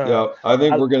 Uh, Yeah, I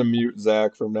think I, we're gonna mute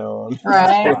Zach from now on.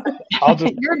 Right. I'll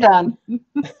just You're done.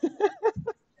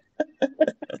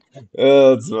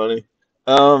 Oh, that's funny.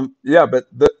 Yeah, but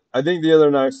I think the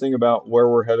other nice thing about where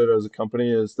we're headed as a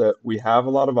company is that we have a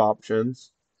lot of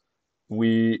options.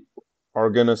 We are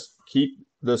gonna keep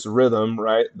this rhythm,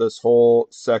 right? This whole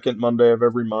second Monday of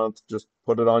every month, just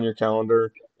put it on your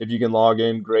calendar. If you can log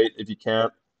in, great. If you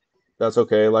can't, that's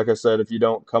okay. Like I said, if you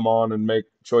don't come on and make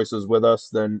choices with us,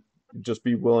 then just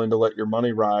be willing to let your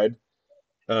money ride.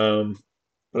 Um,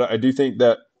 but I do think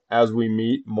that as we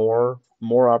meet, more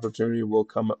opportunity will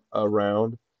come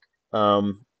around,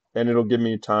 um, and it'll give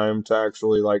me time to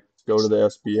actually like go to the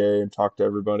SBA and talk to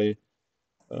everybody,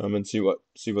 and see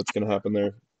what's going to happen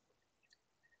there.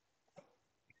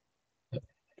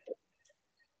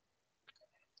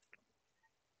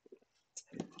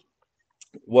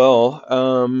 Well,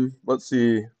 let's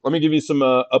see. Let me give you some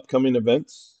upcoming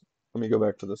events. Let me go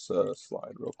back to this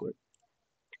slide real quick.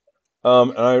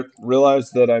 And I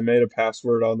realized that I made a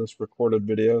password on this recorded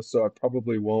video, so I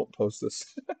probably won't post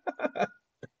this.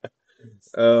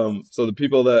 So the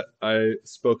people that I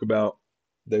spoke about,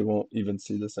 they won't even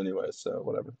see this anyway, so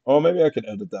whatever. Oh, maybe I could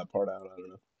edit that part out. I don't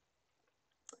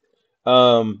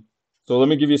know. So let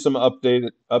me give you some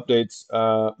updates.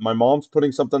 My mom's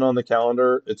putting something on the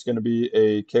calendar. It's going to be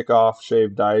a kickoff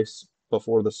shaved ice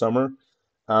before the summer.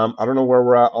 I don't know where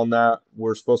we're at on that.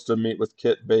 We're supposed to meet with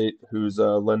Kit Bate, who's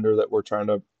a lender that we're trying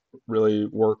to really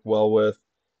work well with.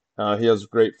 He has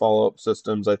great follow-up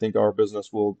systems. I think our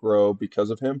business will grow because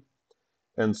of him.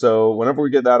 And so whenever we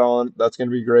get that on, that's going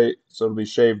to be great. So it'll be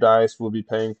shaved ice. We'll be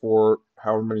paying for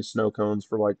however many snow cones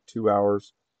for like 2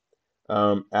 hours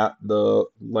at the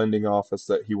lending office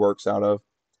that he works out of.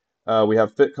 We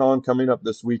have FitCon coming up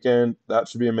this weekend. That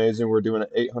should be amazing. We're doing an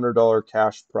 $800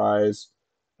 cash prize.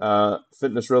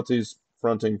 Fitness Realty's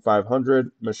fronting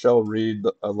 500. Michelle Reed,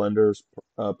 a lender's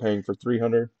paying for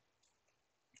 300.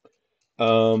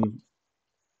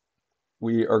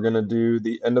 We are going to do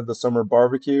the end of the summer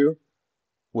barbecue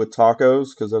with tacos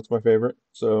because that's my favorite.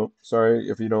 So sorry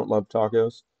if you don't love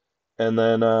tacos. And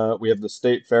then we have the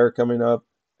state fair coming up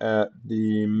at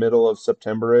the middle of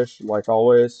September-ish, like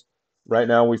always. Right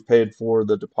now we've paid for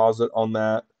the deposit on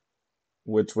that,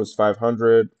 which was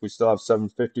 500. We still have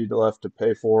 750 left to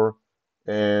pay for,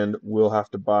 and we'll have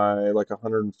to buy like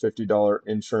 $150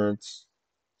 insurance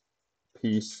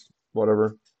piece,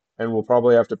 whatever. And we'll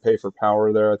probably have to pay for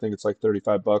power there. I think it's like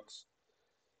 35 bucks.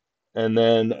 And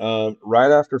then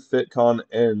right after FitCon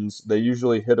ends, they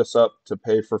usually hit us up to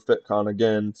pay for FitCon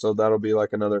again. So that'll be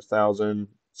like another 1,000.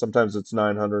 Sometimes it's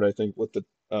 900, I think, with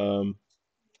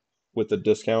the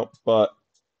discount. But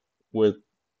with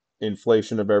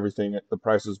inflation of everything, the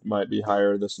prices might be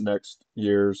higher this next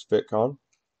year's FitCon.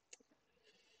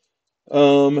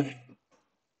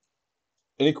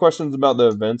 Any questions about the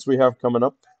events we have coming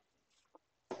up?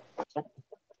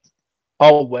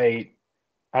 Oh, wait.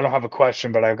 I don't have a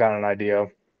question, but I've got an idea.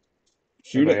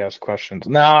 Shoot Anybody it. has questions?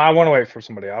 No, I want to wait for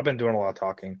somebody. I've been doing a lot of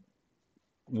talking.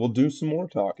 We'll do some more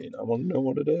talking. I want to know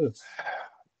what it is.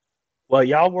 Well,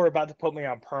 y'all were about to put me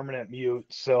on permanent mute,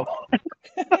 so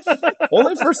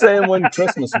Only for saying when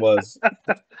Christmas was.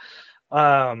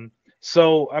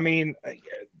 So I mean,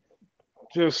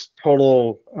 just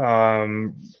total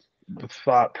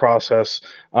thought process.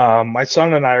 My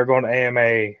son and I are going to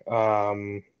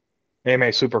AMA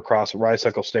Supercross at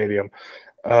Ricycle Stadium.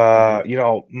 You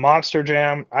know, Monster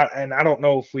Jam, and I don't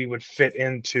know if we would fit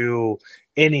into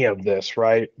any of this,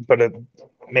 right? But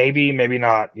maybe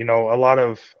not. You know, a lot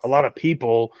of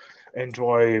people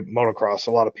enjoy motocross.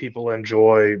 A lot of people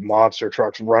enjoy monster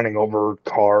trucks running over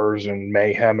cars and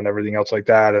mayhem and everything else like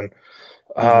that.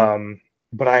 And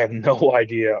but I have no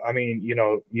idea. I mean, you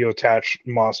know, you attach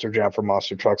Monster Jam for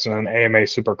monster trucks and then AMA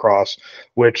Supercross,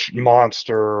 which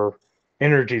Monster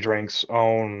energy drinks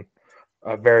own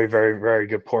a very, very, very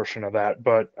good portion of that.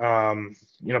 But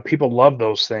you know, people love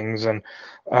those things, and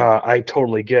I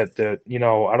totally get that. You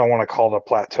know, I don't want to call it a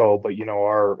plateau, but you know,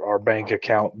 our bank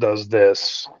account does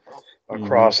this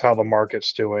across how the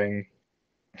market's doing.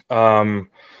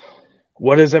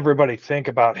 What does everybody think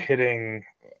about hitting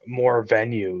more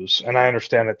venues? And I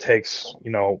understand it takes,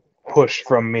 you know, push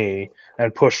from me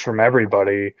and push from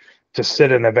everybody to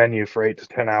sit in a venue for 8 to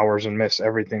 10 hours and miss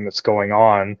everything that's going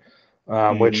on.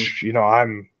 Which, you know,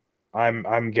 I'm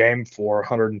game for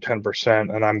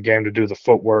 110%, and I'm game to do the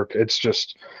footwork. It's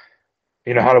just,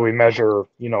 you know, how do we measure,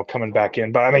 you know, coming back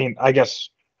in? But I mean, I guess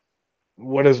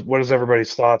what is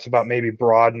everybody's thoughts about maybe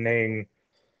broadening,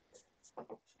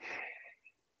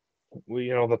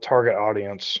 you know, the target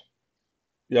audience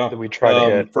that we try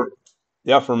to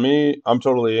hit? For me, I'm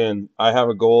totally in. I have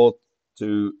a goal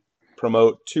to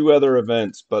promote 2 other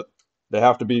events, but they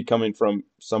have to be coming from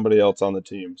somebody else on the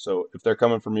team. So if they're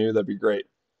coming from you, that'd be great.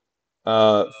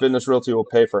 Fitness Realty will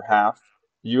pay for half.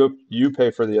 You pay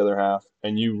for the other half,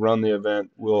 and you run the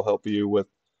event. We'll help you with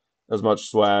as much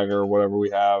swag or whatever we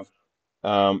have,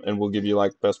 and we'll give you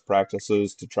like best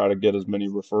practices to try to get as many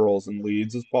referrals and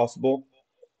leads as possible.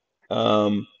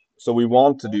 So we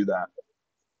want to do that.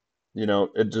 You know,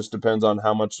 it just depends on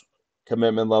how much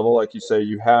commitment level, like you say,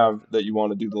 you have that you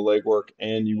want to do the legwork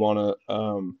and you want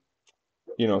to,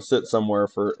 you know, sit somewhere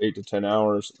for 8 to 10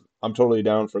 hours. I'm totally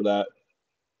down for that.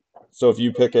 So if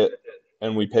you pick it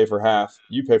and we pay for half,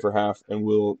 you pay for half, and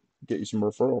we'll get you some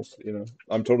referrals. You know,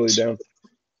 I'm totally down.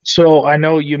 So I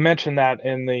know you mentioned that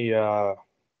in the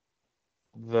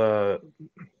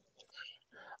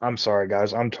I'm sorry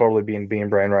guys, I'm totally being bean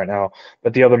brain right now.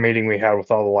 But the other meeting we had with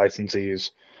all the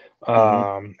licensees,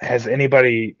 has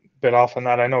anybody been off on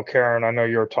that? I know Karen, I know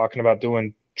you were talking about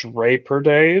doing Draper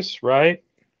days, right?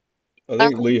 I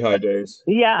think Lehigh days.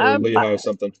 Yeah, Or Lehigh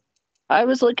something. I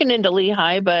was looking into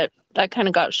Lehigh, but that kind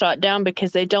of got shot down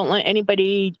because they don't let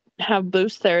anybody have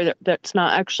booths there that's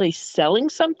not actually selling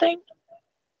something.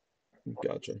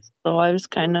 Gotcha. So I was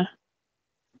kind of.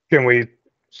 Can we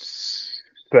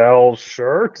sell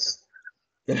shirts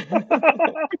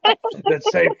that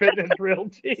say Fitness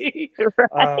Realty.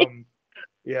 Right.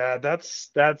 Yeah,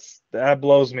 that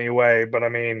blows me away. But I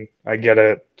mean, I get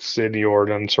it, city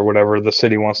ordinance or whatever. The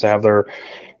city wants to have their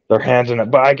hands in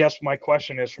it. But I guess my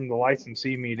question is from the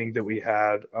licensee meeting that we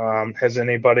had, has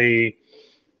anybody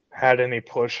had any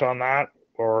push on that,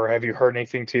 or have you heard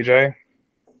anything, TJ?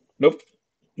 Nope.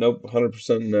 Nope.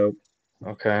 100% no.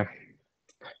 Okay.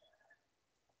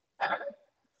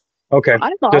 Okay.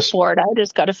 I'm all Just for it. I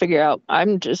just got to figure out.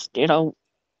 I'm just,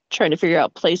 trying to figure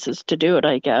out places to do it,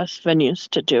 I guess, venues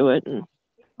to do it. And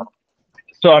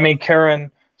so I mean,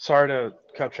 Karen, sorry to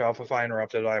cut you off if I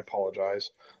interrupted. I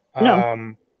apologize.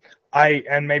 no,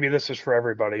 And maybe this is for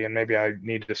everybody, and maybe I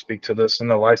need to speak to this in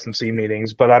the licensee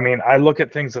meetings, but I mean, I look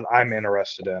at things that I'm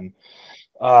interested in.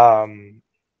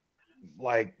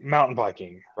 Like mountain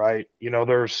biking, right?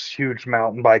 There's huge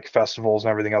mountain bike festivals and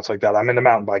everything else like that. I'm into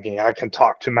mountain biking. I can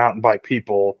talk to mountain bike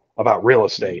people about real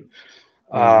estate.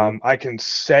 I can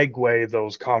segue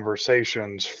those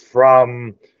conversations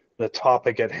from the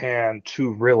topic at hand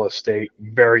to real estate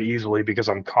very easily because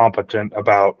I'm competent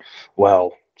about,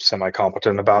 well,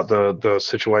 semi-competent about the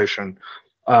situation.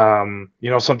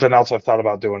 Something else I've thought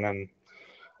about doing,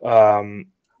 and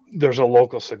there's a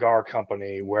local cigar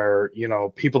company where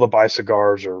people that buy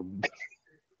cigars are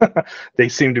they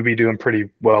seem to be doing pretty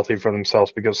wealthy for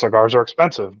themselves because cigars are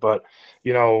expensive. But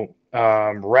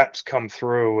reps come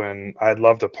through, and I'd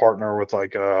love to partner with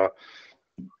like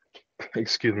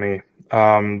excuse me,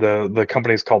 the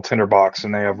company's called Tinderbox,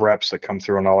 and they have reps that come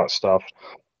through and all that stuff.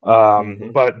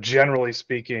 But generally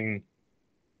speaking,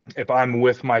 if I'm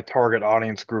with my target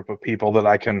audience group of people that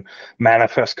I can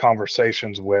manifest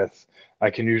conversations with, I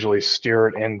can usually steer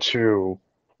it into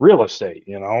real estate.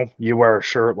 You wear a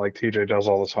shirt like TJ does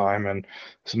all the time, and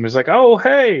somebody's like, "Oh,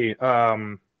 hey."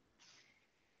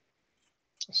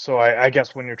 So I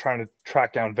guess when you're trying to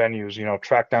track down venues,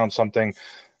 track down something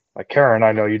like Karen.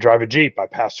 I know you drive a Jeep. I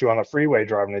passed you on the freeway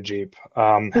driving a Jeep.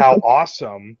 How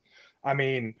awesome! I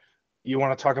mean, you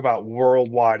want to talk about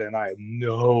worldwide, and I have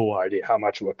no idea how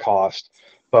much it would cost,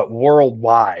 but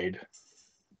worldwide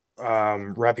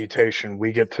reputation,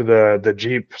 we get to the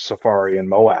Jeep Safari in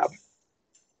Moab.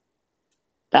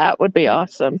 that would be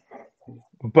awesome.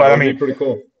 But That I would be mean, pretty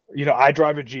cool. I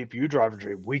drive a Jeep, you drive a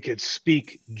Jeep. We could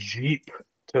speak Jeep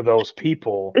to those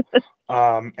people.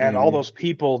 And all those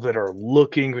people that are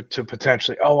looking to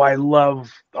potentially, oh, I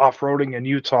love off-roading in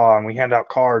Utah, and we hand out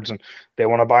cards and they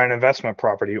want to buy an investment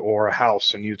property or a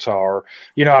house in Utah, or,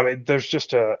 I mean, there's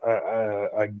just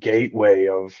a gateway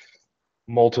of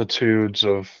multitudes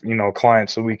of,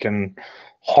 clients that we can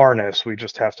harness. We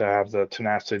just have to have the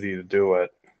tenacity to do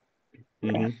it.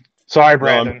 Sorry, No,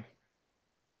 Brandon.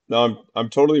 I'm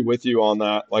totally with you on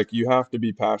that. Like, you have to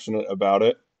be passionate about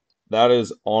it. That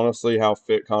is honestly how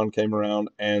FitCon came around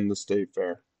and the state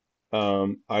fair.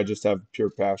 I just have pure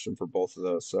passion for both of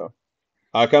those. So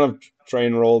I kind of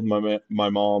train rolled my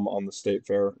mom on the state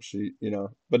fair. She,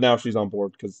 but now she's on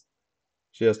board because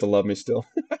she has to love me still.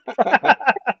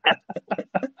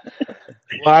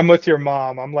 Well, I'm with your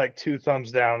mom. I'm like 2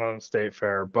 thumbs down on the state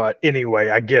fair, but anyway,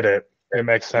 I get it. It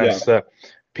makes sense that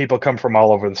people come from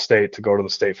all over the state to go to the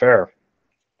state fair.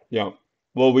 Yeah.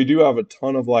 Well, we do have a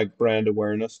ton of like brand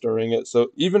awareness during it.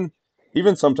 So even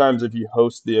sometimes if you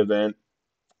host the event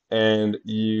and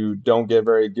you don't get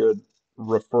very good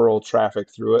referral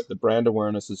traffic through it, the brand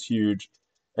awareness is huge.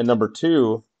 And number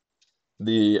two,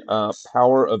 the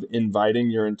power of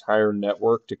inviting your entire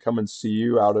network to come and see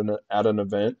you at an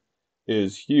event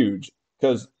is huge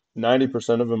because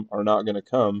 90% of them are not going to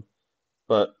come,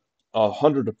 but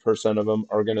 100% of them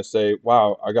are going to say,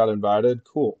 "Wow, I got invited.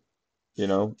 Cool."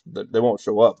 They won't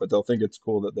show up, but they'll think it's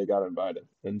cool that they got invited.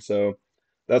 And so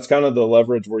that's kind of the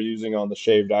leverage we're using on the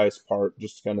shaved ice part,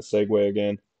 just to kind of segue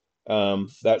again.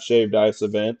 That shaved ice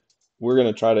event, we're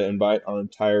going to try to invite our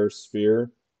entire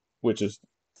sphere, which is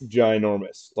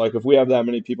ginormous. Like if we have that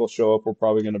many people show up, we're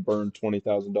probably going to burn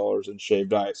 $20,000 in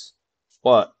shaved ice.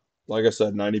 But like I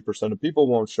said, 90% of people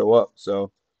won't show up.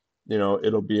 So,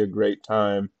 it'll be a great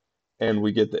time and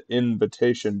we get the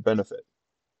invitation benefit.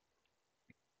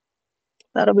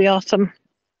 That'll be awesome.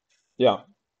 Yeah.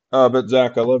 But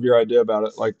Zach, I love your idea about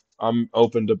it. Like I'm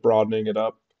open to broadening it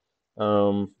up.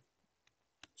 So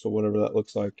whatever that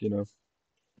looks like.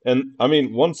 And I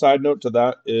mean, one side note to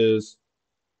that is,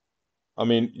 I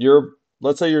mean,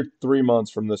 let's say you're 3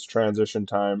 months from this transition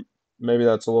time. Maybe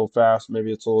that's a little fast,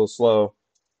 maybe it's a little slow.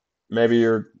 Maybe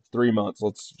you're 3 months,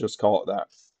 let's just call it that.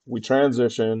 We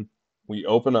transition, we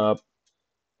open up,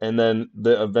 and then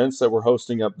the events that we're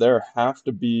hosting up there have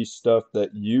to be stuff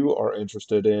that you are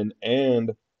interested in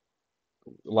and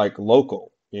like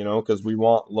local. because we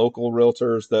want local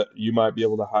realtors that you might be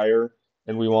able to hire,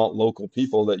 and we want local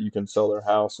people that you can sell their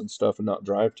house and stuff and not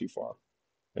drive too far.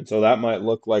 And so that might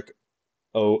look like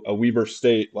a Weber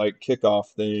State like kickoff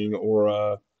thing,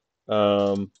 or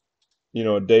um,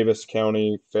 a Davis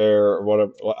County Fair or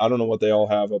whatever. Well, I don't know what they all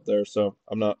have up there, so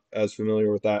I'm not as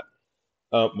familiar with that.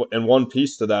 And one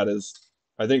piece to that is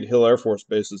I think Hill Air Force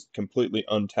Base is completely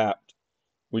untapped.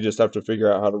 We just have to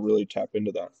figure out how to really tap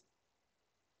into that.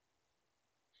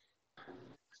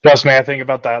 Trust me, I think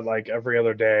about that like every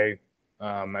other day.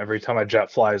 Every time a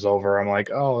jet flies over, I'm like,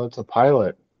 oh, that's a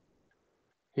pilot.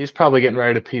 He's probably getting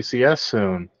ready to PCS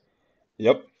soon.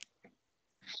 Yep.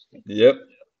 Yep.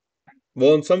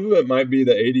 Well, and some of it might be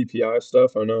the ADPI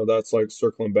stuff. I know that's like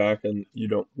circling back and you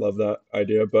don't love that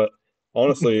idea, but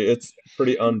honestly, it's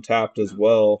pretty untapped as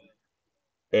well.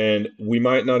 And we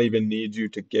might not even need you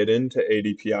to get into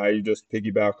ADPI. You just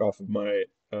piggyback off of my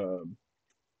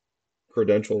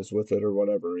credentials with it or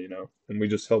whatever, and we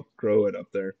just help grow it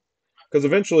up there. Because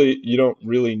eventually you don't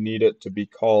really need it to be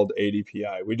called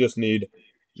ADPI. We just need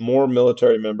more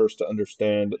military members to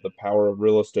understand the power of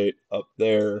real estate up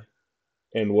there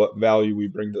and what value we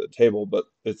bring to the table, but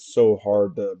it's so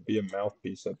hard to be a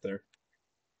mouthpiece up there.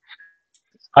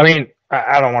 I mean,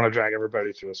 I don't want to drag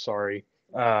everybody through a sorry,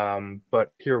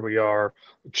 but here we are.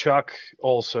 Chuck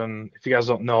Olson, if you guys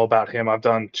don't know about him, I've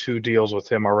done 2 deals with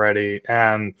him already.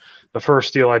 And the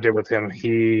first deal I did with him,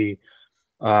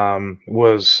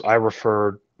 I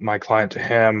referred my client to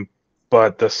him.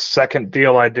 But the second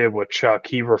deal I did with Chuck,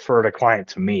 he referred a client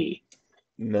to me.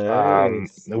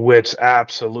 Nice. Which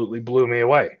absolutely blew me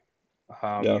away.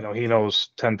 Yeah. He knows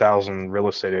 10,000 real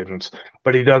estate agents,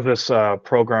 but he does this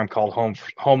program called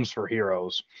Homes for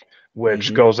Heroes,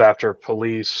 which goes after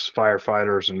police,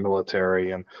 firefighters, and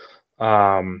military. And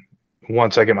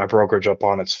once I get my brokerage up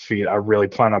on its feet, I really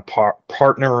plan on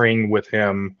partnering with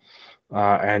him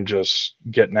and just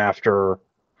getting after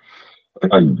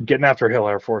Hill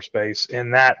Air Force Base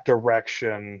in that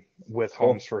direction with Cool.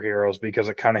 Homes for Heroes, because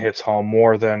it kind of hits home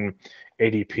more than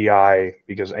ADPI,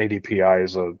 because ADPI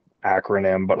is a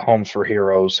acronym, but Homes for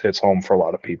Heroes hits home for a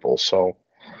lot of people. So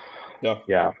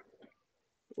yeah.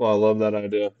 Well, I love that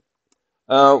idea.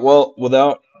 Well,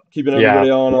 without keeping Yeah.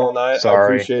 everybody on all night, I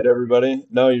Sorry. appreciate everybody.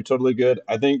 No, you're totally good.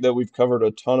 I think that we've covered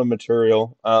a ton of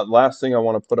material. Last thing I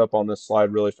want to put up on this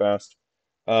slide really fast.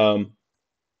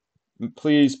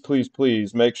 Please, please,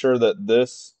 please make sure that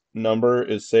this number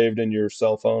is saved in your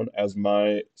cell phone as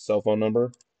my cell phone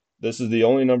number. This is the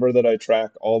only number that I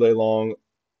track all day long,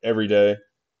 every day.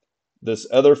 This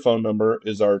other phone number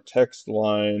is our text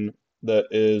line that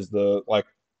is the like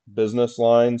business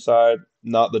line side,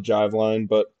 not the Jive line,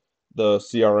 but the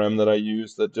CRM that I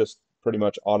use that just pretty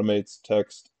much automates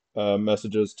text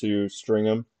messages to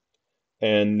Stringham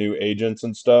and new agents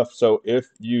and stuff. So if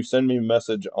you send me a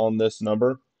message on this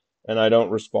number and I don't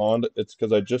respond, it's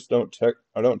because I just don't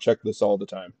check this all the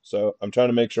time. So I'm trying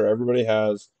to make sure everybody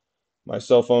has my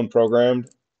cell phone programmed.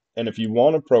 And if you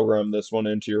want to program this one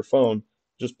into your phone,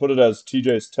 just put it as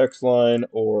TJ's text line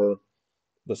or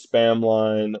the spam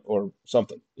line or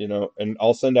something, and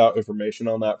I'll send out information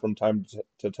on that from time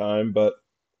to time. But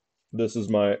this is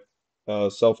my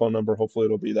cell phone number. Hopefully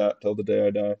it'll be that till the day I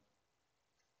die.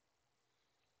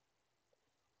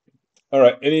 All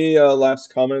right. Any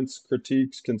last comments,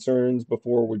 critiques, concerns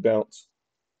before we bounce?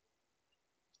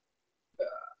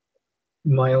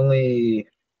 My only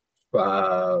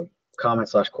comment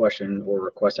 / question or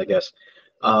request, I guess,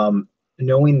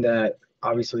 knowing that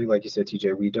obviously, like you said,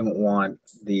 TJ, we don't want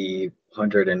the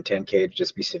 110K to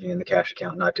just be sitting in the cash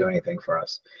account, not doing anything for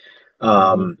us.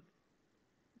 And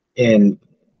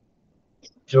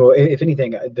so if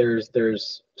anything,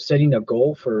 there's setting a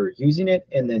goal for using it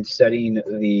and then setting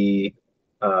the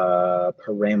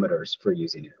parameters for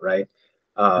using it, right?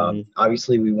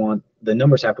 Obviously we want the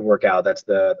numbers have to work out. That's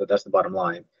the bottom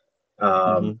line.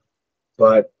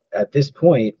 But at this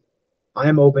point,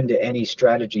 I'm open to any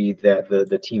strategy that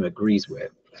the team agrees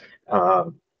with.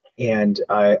 And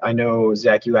I know,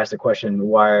 Zach, you asked the question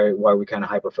why we kind of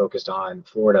hyper focused on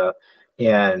Florida,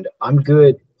 and I'm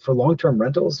good for long-term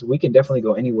rentals. We can definitely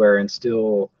go anywhere and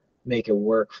still make it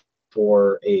work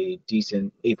for a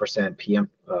decent 8% PM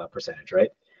percentage, right?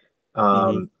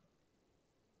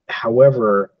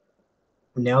 However,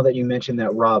 now that you mentioned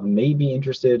that Rob may be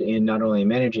interested in not only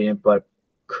managing it, but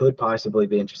could possibly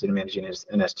be interested in managing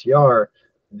an STR,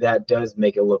 that does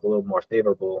make it look a little more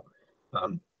favorable.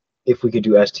 If we could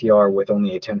do STR with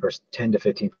only a 10 to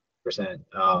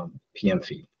 15% PM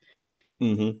fee.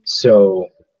 So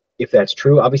if that's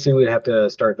true, obviously we'd have to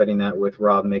start vetting that with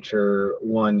Rob, make sure,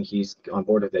 one, he's on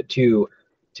board with it, two,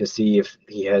 to see if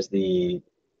he has the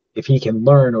if he can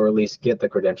learn or at least get the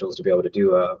credentials to be able to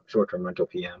do a short-term rental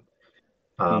PM,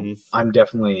 I'm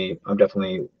definitely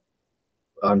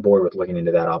on board with looking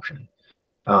into that option.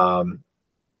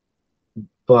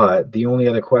 But the only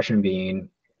other question being,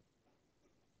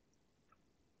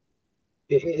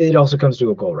 it also comes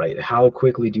to a goal, right? How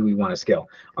quickly do we want to scale?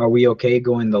 Are we okay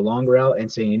going the long route and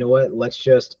saying, you know what, let's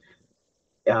just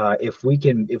if we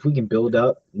can build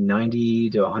up 90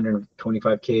 to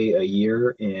 125K a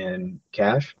year in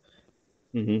cash,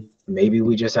 maybe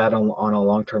we just add on a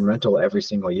long-term rental every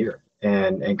single year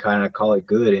and kind of call it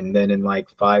good. And then in like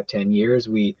 5-10 years,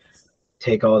 we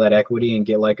take all that equity and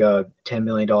get like a $10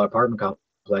 million apartment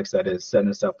complex that is setting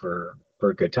us up for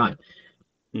a good time.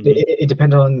 It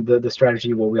depends on the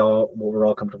strategy, what we're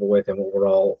all comfortable with, and what we're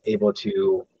all able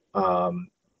to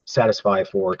satisfy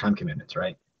for time commitments,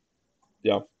 right?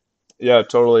 Yeah,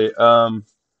 totally. On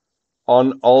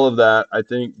all of that, I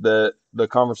think that the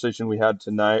conversation we had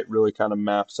tonight really kind of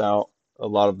maps out a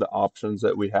lot of the options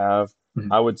that we have.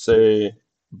 I would say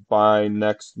by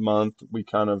next month, we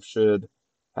kind of should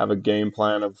have a game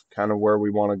plan of kind of where we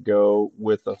want to go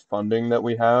with the funding that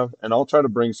we have. And I'll try to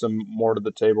bring some more to the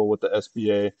table with the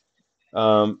SBA.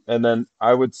 And then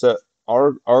I would set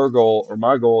our goal, or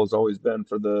my goal has always been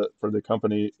for the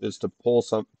company, is to pull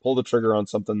the trigger on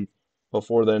something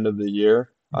before the end of the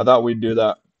year. I thought we'd do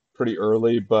that pretty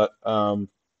early, but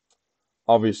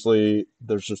obviously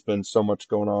there's just been so much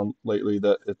going on lately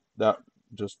that that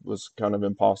just was kind of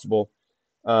impossible.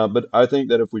 But I think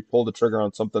that if we pull the trigger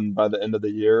on something by the end of the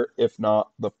year, if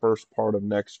not the first part of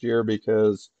next year,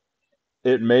 because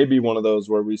it may be one of those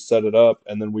where we set it up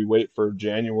and then we wait for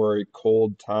January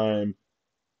cold time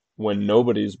when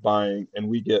nobody's buying and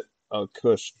we get a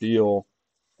cush deal.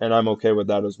 And I'm okay with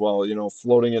that as well. You know,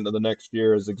 floating into the next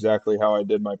year is exactly how I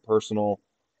did my personal,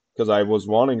 because I was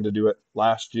wanting to do it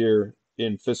last year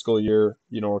in fiscal year,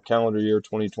 or calendar year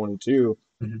 2022,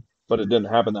 but it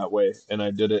didn't happen that way. And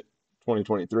I did it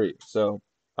 2023. So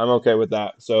I'm okay with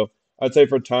that. So I'd say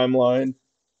for timeline,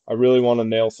 I really want to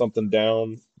nail something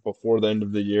down before the end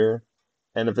of the year.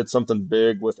 And if it's something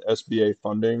big with SBA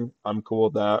funding, I'm cool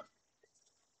with that.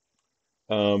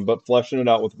 But fleshing it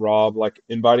out with Rob, like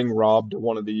inviting Rob to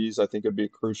one of these, I think would be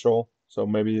crucial. So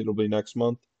maybe it'll be next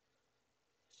month.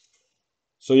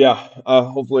 So yeah,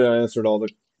 hopefully I answered all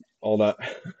that.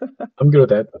 I'm good with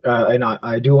that. And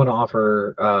I do want to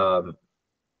offer,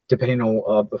 depending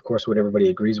on, of course, what everybody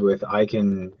agrees with, I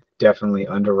can definitely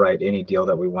underwrite any deal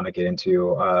that we want to get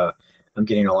into. I'm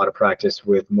getting a lot of practice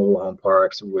with mobile home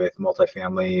parks, with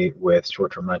multifamily, with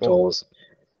short-term rentals.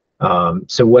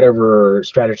 So whatever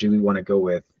strategy we want to go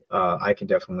with, I can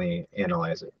definitely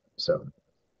analyze it. So.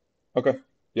 Okay.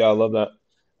 Yeah, I love that.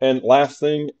 And last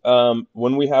thing,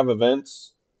 when we have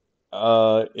events,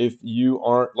 if you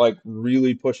aren't like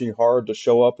really pushing hard to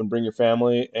show up and bring your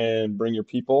family and bring your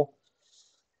people,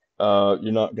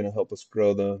 you're not going to help us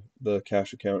grow the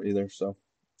cash account either. So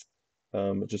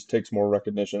it just takes more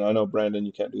recognition. I know, Brandon,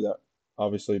 you can't do that,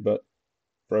 obviously, but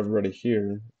for everybody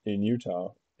here in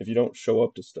Utah, if you don't show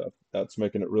up to stuff, that's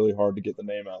making it really hard to get the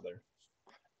name out there.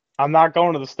 I'm not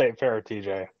going to the state fair,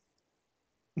 TJ.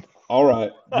 All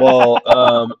right. Well,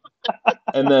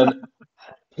 and then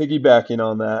piggybacking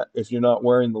on that, if you're not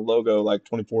wearing the logo like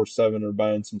 24/7 or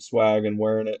buying some swag and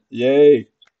wearing it, yay,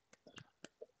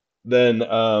 then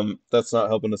that's not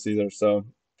helping us either. So,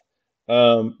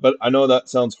 but I know that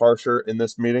sounds harsher in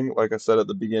this meeting. Like I said at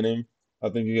the beginning, I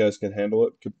think you guys can handle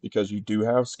it because you do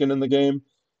have skin in the game.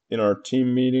 In our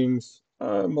team meetings,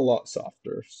 I'm a lot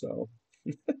softer. So,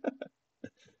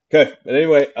 okay. But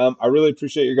anyway, I really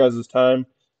appreciate your guys' time.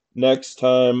 Next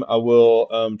time, I will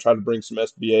try to bring some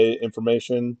SBA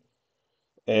information,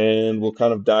 and we'll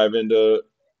kind of dive into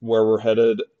where we're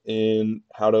headed in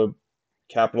how to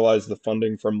capitalize the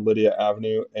funding from Lydia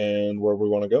Avenue and where we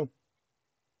want to go.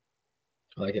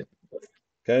 I like it.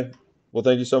 Okay. Well,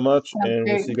 thank you so much, That's and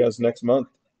we'll great. see you guys next month.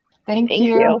 Thank Thank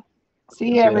you. you.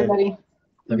 See you, everybody. Have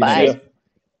a good Bye. night. See ya.